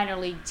minor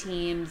league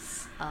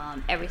teams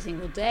every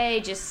single day,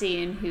 just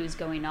seeing who's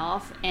going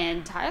off.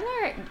 And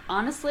Tyler,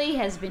 honestly,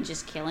 has been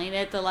just killing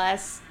it the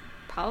last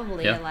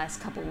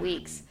couple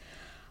weeks.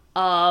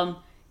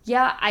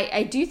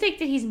 I do think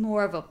that he's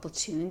more of a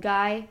platoon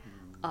guy.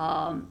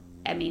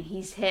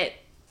 He's hit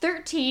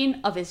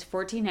 13 of his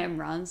 14 home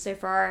runs so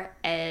far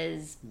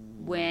as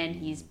when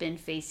he's been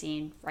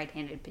facing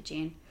right-handed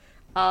pitching.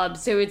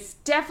 So it's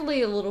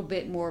definitely a little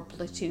bit more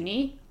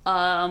platoony.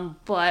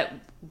 But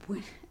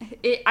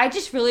I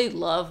just really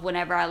love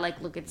whenever I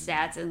look at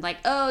stats and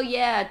oh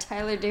yeah,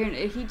 Tyler Dearden,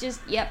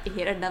 he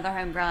hit another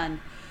home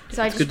run.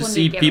 So it's good to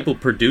see people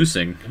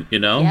producing,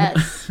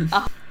 Yes.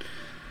 Oh.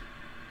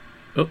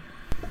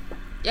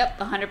 Yep,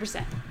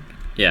 100%.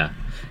 Yeah,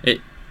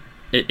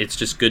 it's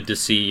just good to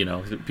see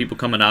people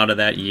coming out of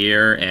that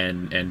year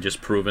and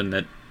just proving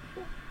that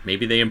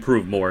maybe they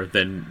improved more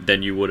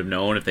than you would have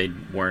known if they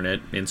weren't at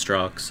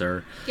Instructs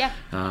or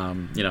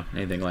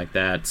anything like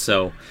that.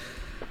 So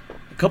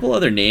a couple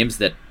other names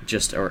that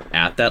just are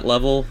at that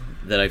level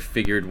that I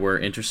figured were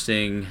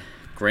interesting.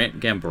 Grant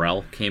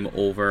Gambrell came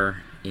over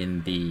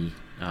in the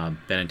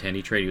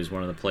Benintendi trade. He was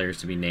one of the players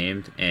to be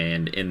named,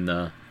 and in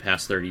the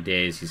past 30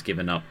 days he's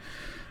given up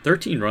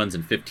 13 runs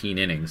in 15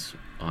 innings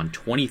on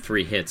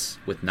 23 hits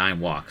with 9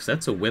 walks.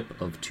 That's a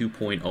whip of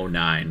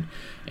 2.09,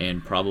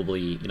 and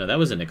probably, that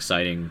was an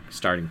exciting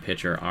starting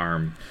pitcher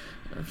arm.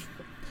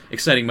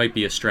 Exciting might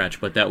be a stretch,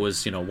 but that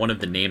was, one of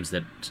the names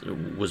that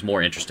was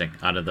more interesting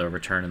out of the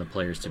return of the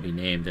players to be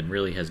named, and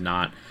really has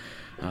not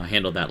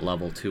handled that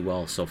level too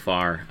well so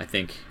far. I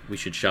think we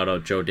should shout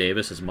out Joe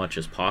Davis as much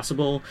as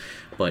possible,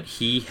 but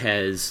he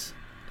has,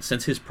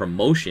 since his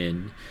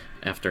promotion,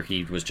 after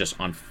he was just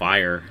on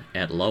fire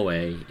at low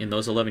A, in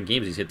those 11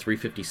 games, he's hit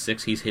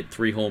 .356. He's hit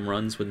 3 home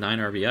runs with 9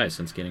 RBIs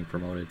since getting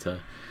promoted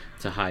to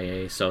high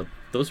A. So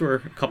those were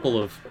a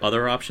couple of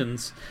other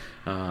options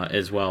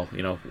as well.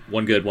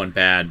 One good, one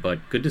bad, but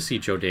good to see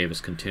Joe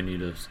Davis continue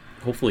to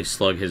hopefully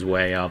slug his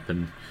way up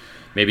and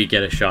maybe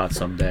get a shot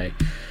someday.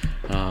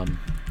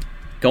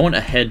 Going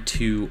ahead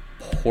to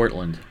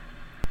Portland,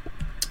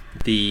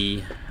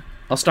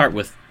 I'll start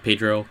with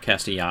Pedro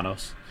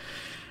Castellanos.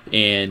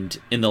 And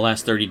in the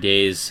last 30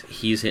 days,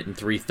 he's hitting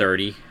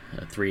 .330,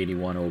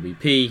 381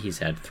 OBP. He's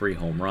had 3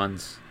 home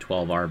runs,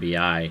 12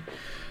 RBI.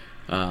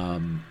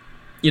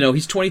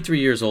 He's 23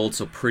 years old,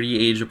 so pretty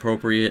age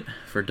appropriate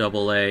for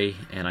AA.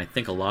 And I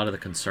think a lot of the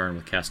concern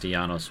with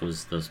Castellanos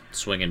was the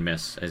swing and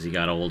miss as he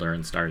got older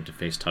and started to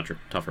face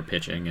tougher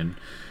pitching. And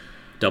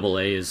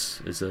AA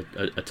is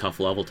a tough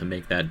level to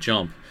make that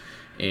jump.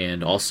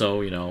 And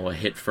also, a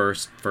hit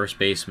first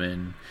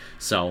baseman.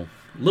 So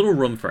little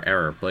room for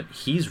error, but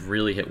he's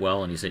really hit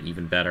well, and he's hit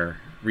even better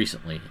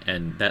recently.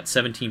 And that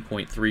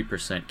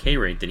 17.3% K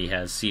rate that he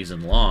has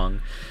season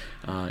long,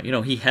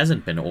 he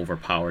hasn't been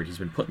overpowered. He's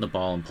been putting the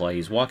ball in play.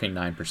 He's walking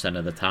 9%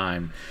 of the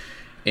time.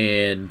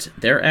 And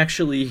they're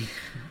actually,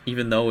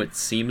 even though it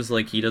seems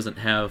like he doesn't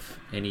have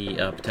any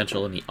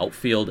potential in the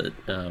outfield,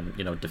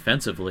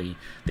 defensively,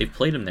 they've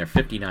played him there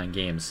 59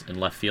 games in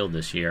left field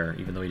this year,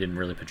 even though he didn't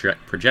really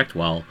project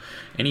well.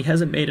 And he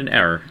hasn't made an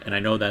error. And I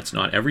know that's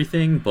not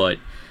everything, but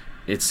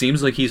it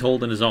seems like he's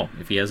holding his own.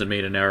 If he hasn't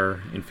made an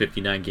error in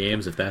 59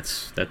 games, if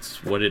that's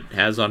what it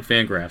has on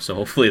Fangraphs, so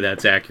hopefully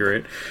that's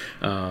accurate.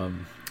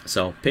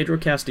 So Pedro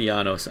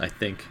Castellanos, I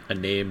think, a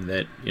name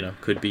that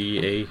could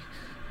be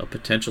a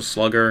potential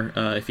slugger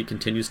if he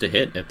continues to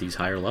hit at these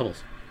higher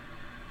levels.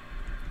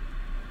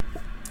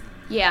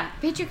 Yeah,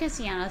 Pedro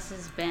Castellanos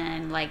has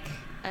been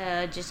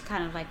just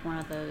kind of one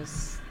of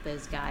those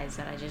guys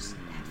that I just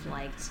have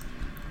liked.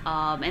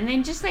 And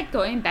then just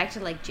going back to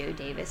Joe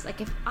Davis,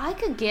 if I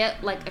could get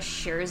a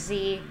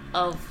jersey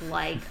of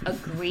a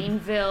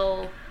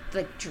Greenville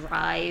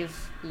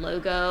Drive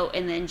logo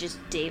and then just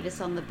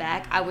Davis on the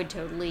back, I would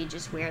totally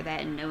just wear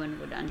that and no one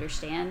would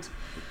understand.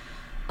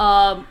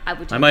 I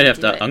would. Totally I might have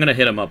to. I'm gonna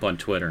hit him up on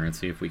Twitter and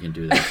see if we can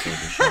do that for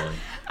Shelley.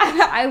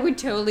 I would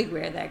totally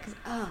wear that because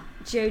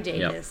Joe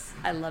Davis.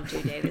 Yep. I love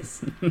Joe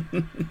Davis.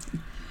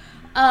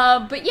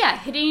 But yeah,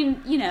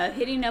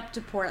 hitting up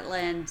to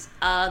Portland.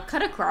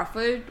 Cutter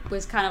Crawford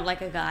was kind of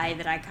like a guy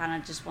that I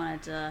kind of just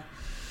wanted to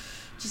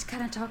just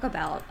kind of talk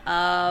about.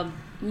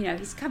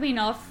 He's coming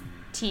off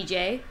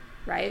TJ,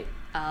 right?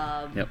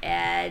 Yep.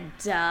 And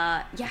he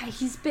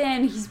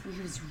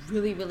was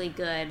really, really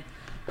good.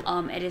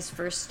 At his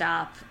first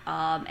stop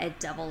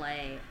at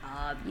AA,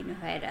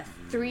 had a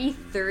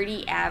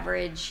 3.30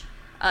 average,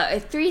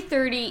 a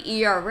 3.30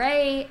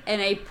 ERA,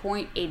 and a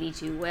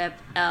 .82 WHIP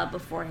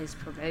before his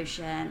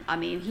promotion. I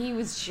mean, he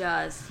was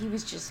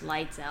just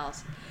lights out.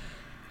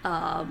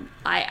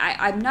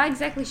 I'm not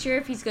exactly sure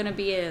if he's going to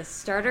be a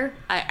starter.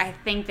 I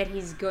think that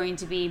he's going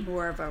to be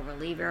more of a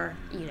reliever.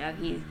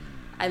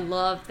 I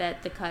love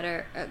that the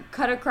Cutter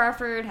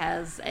Crawford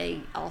has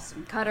a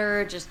awesome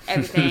cutter, just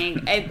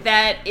everything. And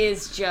that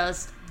is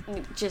just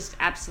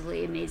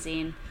absolutely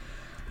amazing.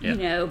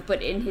 Yeah.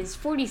 But in his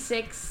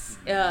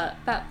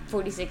about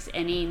 46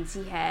 innings,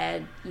 he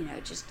had,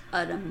 just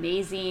an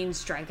amazing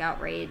strikeout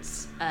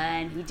rates,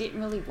 and he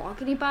didn't really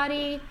walk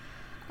anybody.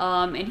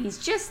 And he's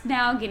just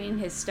now getting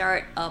his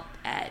start up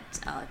at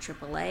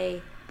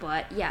AAA.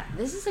 But yeah,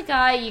 this is a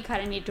guy you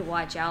kind of need to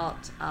watch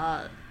out.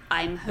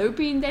 I'm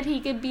hoping that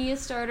he could be a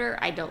starter.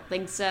 I don't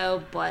think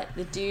so, but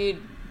the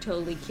dude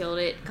totally killed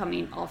it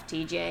coming off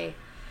TJ.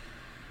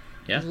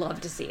 Yeah. I'd love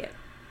to see it.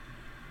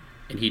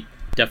 And he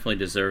definitely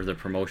deserved the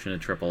promotion to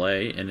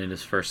AAA, and in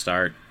his first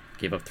start,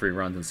 gave up 3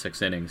 runs in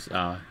 6 innings.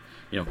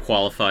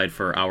 Qualified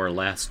for our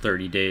last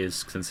 30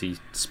 days since he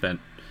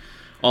spent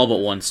all but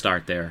 1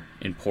 start there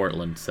in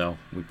Portland, so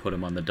we put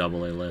him on the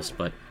AA list,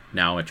 but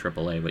now at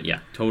AAA. But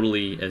yeah,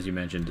 totally, as you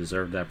mentioned,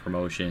 deserved that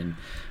promotion.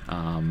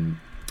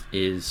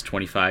 Is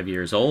 25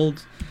 years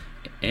old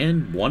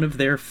and one of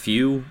their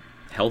few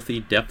healthy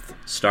depth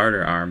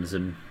starter arms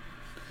and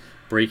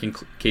break in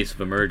case of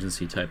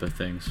emergency type of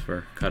things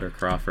for Cutter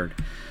Crawford.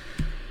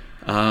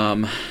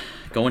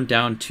 Going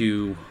down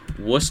to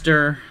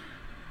Worcester.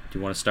 Do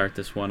you want to start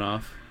this one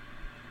off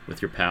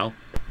with your pal?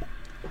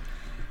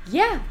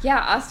 Yeah,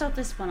 I'll start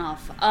this one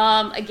off.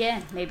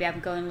 Again, maybe I'm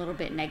going a little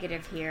bit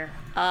negative here.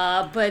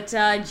 But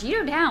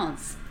Gio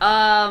Downs.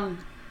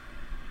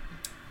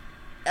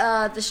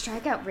 The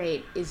strikeout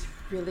rate is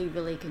really,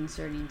 really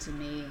concerning to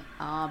me.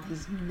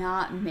 He's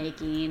not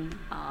making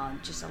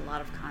just a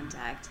lot of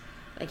contact.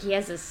 Like, he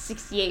has a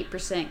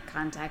 68%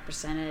 contact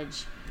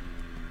percentage.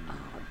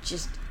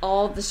 Just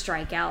all the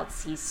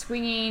strikeouts, he's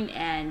swinging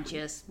and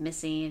just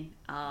missing.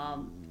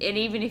 And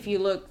even if you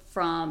look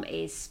from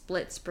a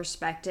splits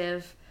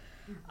perspective,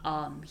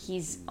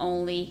 he's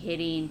only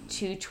hitting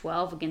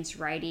 .212 against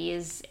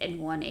righties and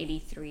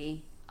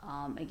 .183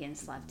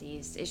 against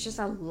lefties. It's just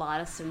a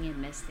lot of swing and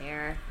miss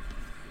there.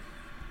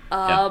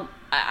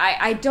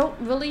 I don't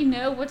really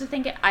know what to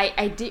think.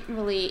 I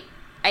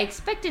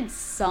expected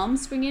some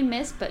swing and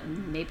miss, but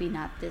maybe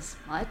not this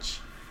much.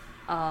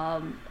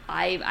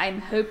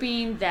 I'm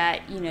hoping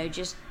that,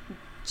 just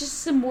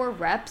some more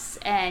reps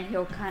and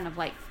he'll kind of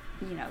like,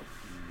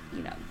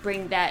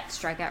 bring that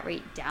strikeout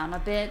rate down a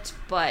bit.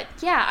 But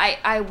yeah,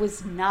 I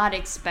was not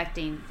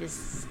expecting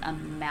this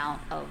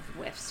amount of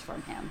whiffs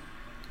from him.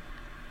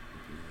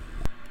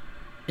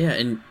 Yeah,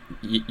 and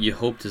you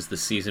hoped as the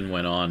season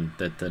went on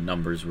that the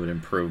numbers would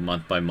improve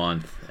month by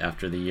month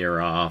after the year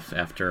off,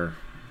 after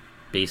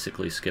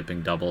basically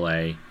skipping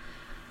AA.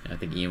 I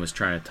think Ian was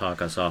trying to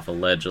talk us off a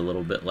ledge a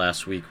little bit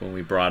last week when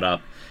we brought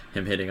up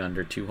him hitting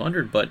under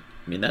 200, but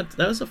I mean that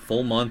was a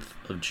full month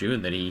of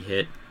June that he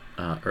hit,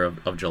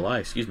 of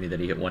July, that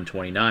he hit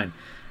 129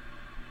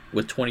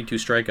 with 22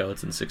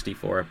 strikeouts and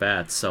 64 at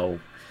bats.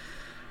 So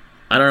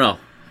I don't know.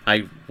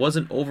 I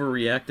wasn't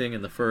overreacting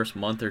in the first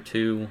month or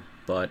two,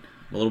 but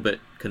I'm a little bit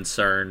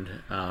concerned.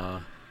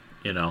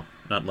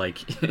 Not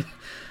like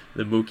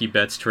the Mookie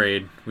Betts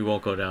trade. We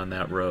won't go down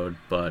that road,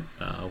 but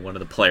one of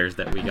the players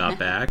that we got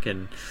back,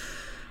 and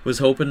was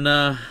hoping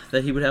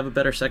that he would have a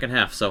better second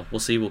half. So we'll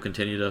see. We'll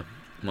continue to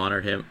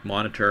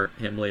monitor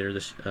him later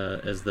this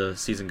as the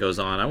season goes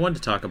on. I wanted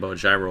to talk about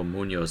Jairo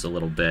Munoz a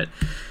little bit,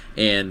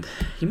 and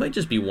he might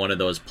just be one of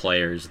those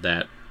players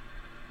that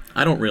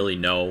I don't really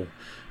know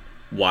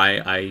why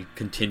I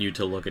continue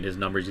to look at his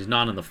numbers. He's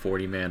not on the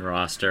 40-man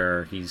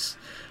roster. He's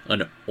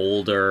an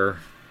older,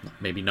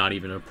 maybe not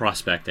even a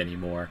prospect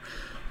anymore.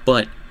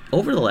 But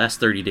over the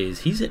last 30 days,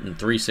 he's hitting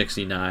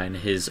 .369.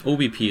 His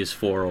OBP is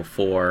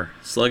 .404,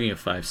 slugging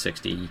of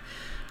 .560,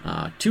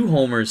 2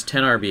 homers,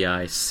 10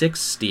 RBI,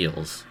 6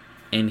 steals,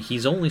 and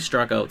he's only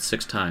struck out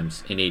 6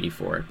 times in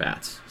 84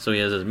 at-bats. So he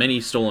has as many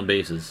stolen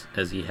bases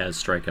as he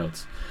has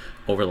strikeouts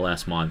over the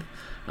last month.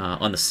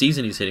 On the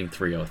season, he's hitting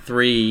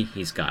 .303.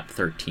 He's got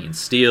 13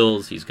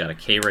 steals. He's got a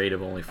K rate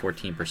of only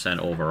 14%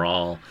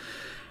 overall.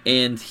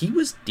 And he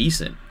was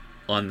decent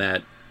on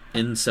that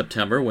in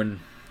September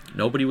when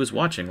nobody was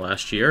watching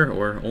last year,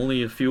 or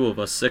only a few of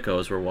us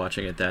sickos were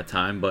watching at that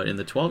time. But in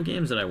the 12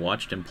 games that I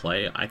watched him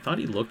play, I thought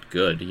he looked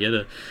good. He had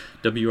a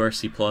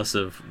WRC plus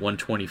of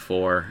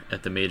 124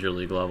 at the major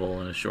league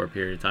level in a short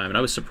period of time. And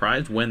I was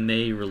surprised when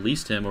they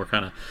released him, or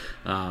kind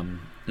of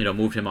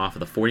moved him off of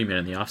the 40-man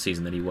in the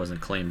offseason, that he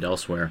wasn't claimed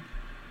elsewhere.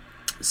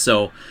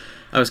 So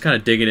I was kind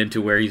of digging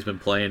into where he's been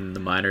playing in the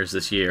minors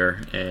this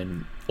year,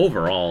 and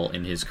overall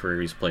in his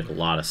career he's played a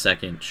lot of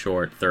second,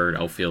 short, third,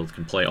 outfield,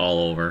 can play all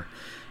over.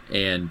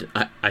 And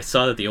I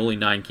saw that the only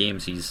 9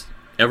 games he's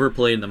ever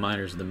played in the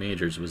minors and the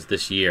majors was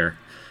this year,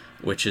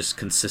 which is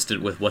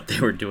consistent with what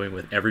they were doing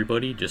with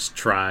everybody. Just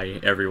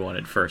try everyone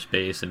at first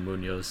base, and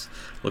Munoz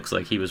looks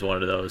like he was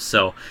one of those.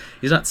 So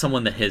he's not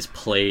someone that has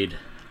played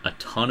a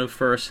ton of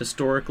first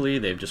historically.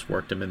 They've just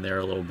worked him in there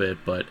a little bit,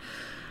 but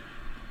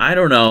I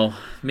don't know.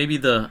 Maybe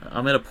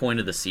I'm at a point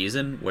of the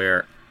season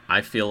where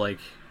I feel like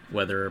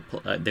whether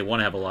they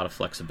want to have a lot of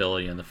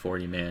flexibility in the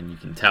 40-man, you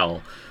can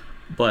tell,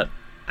 but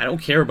I don't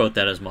care about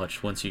that as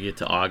much once you get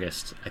to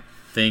August. I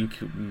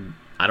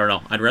don't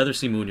know. I'd rather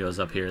see Munoz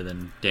up here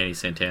than Danny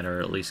Santana,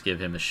 or at least give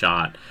him a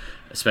shot,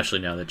 especially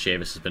now that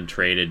Chavis has been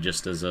traded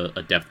just as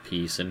a depth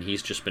piece, and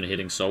he's just been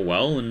hitting so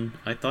well, and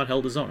I thought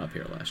held his own up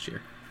here last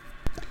year.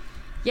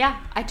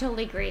 Yeah, I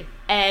totally agree.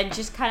 And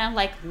just kind of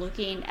like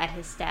looking at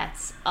his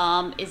stats,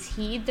 is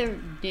he the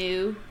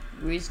new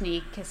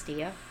Rusney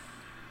Castillo?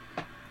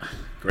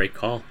 Great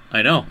call.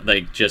 I know.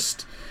 Like,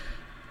 just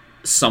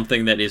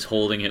something that is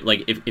holding it.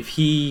 Like, if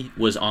he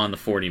was on the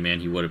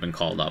 40-man, he would have been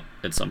called up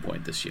at some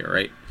point this year,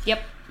 right?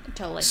 Yep,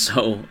 totally.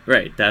 So,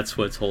 right, that's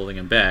what's holding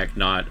him back,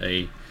 not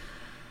a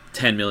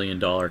 $10 million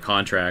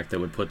contract that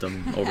would put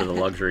them over the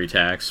luxury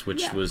tax,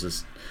 which was a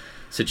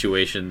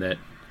situation that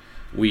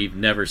we've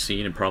never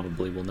seen and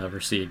probably will never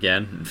see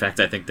again. In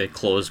fact, I think they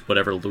closed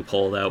whatever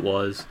loophole that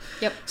was.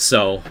 Yep.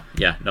 So,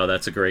 yeah, no,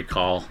 that's a great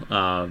call.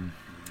 I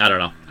don't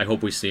know. I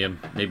hope we see him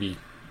maybe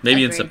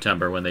in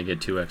September when they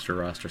get 2 extra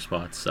roster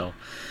spots. So,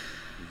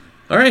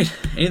 all right.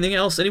 Anything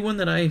else? Anyone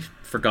that I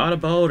forgot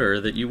about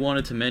or that you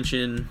wanted to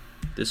mention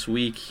this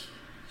week,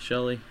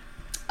 Shelly?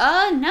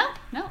 No.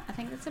 I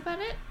think that's about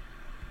it.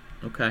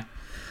 Okay.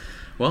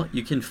 Well,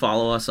 you can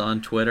follow us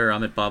on Twitter.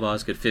 I'm at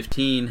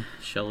BobOsgood15.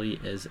 Shelly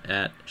is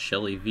at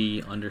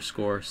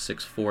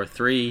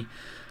ShellyV_643.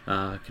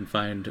 Can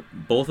find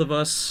both of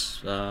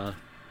us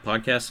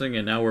podcasting,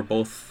 and now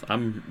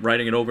I'm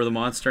writing it over the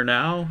Monster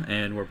now,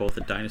 and we're both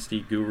at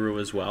Dynasty Guru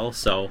as well,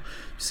 so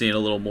seeing a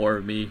little more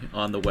of me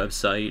on the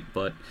website.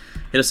 But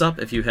hit us up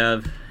if you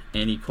have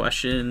any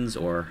questions,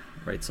 or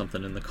write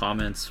something in the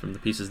comments from the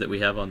pieces that we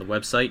have on the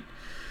website.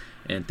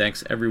 And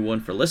thanks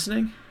everyone for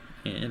listening,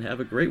 and have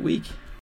a great week.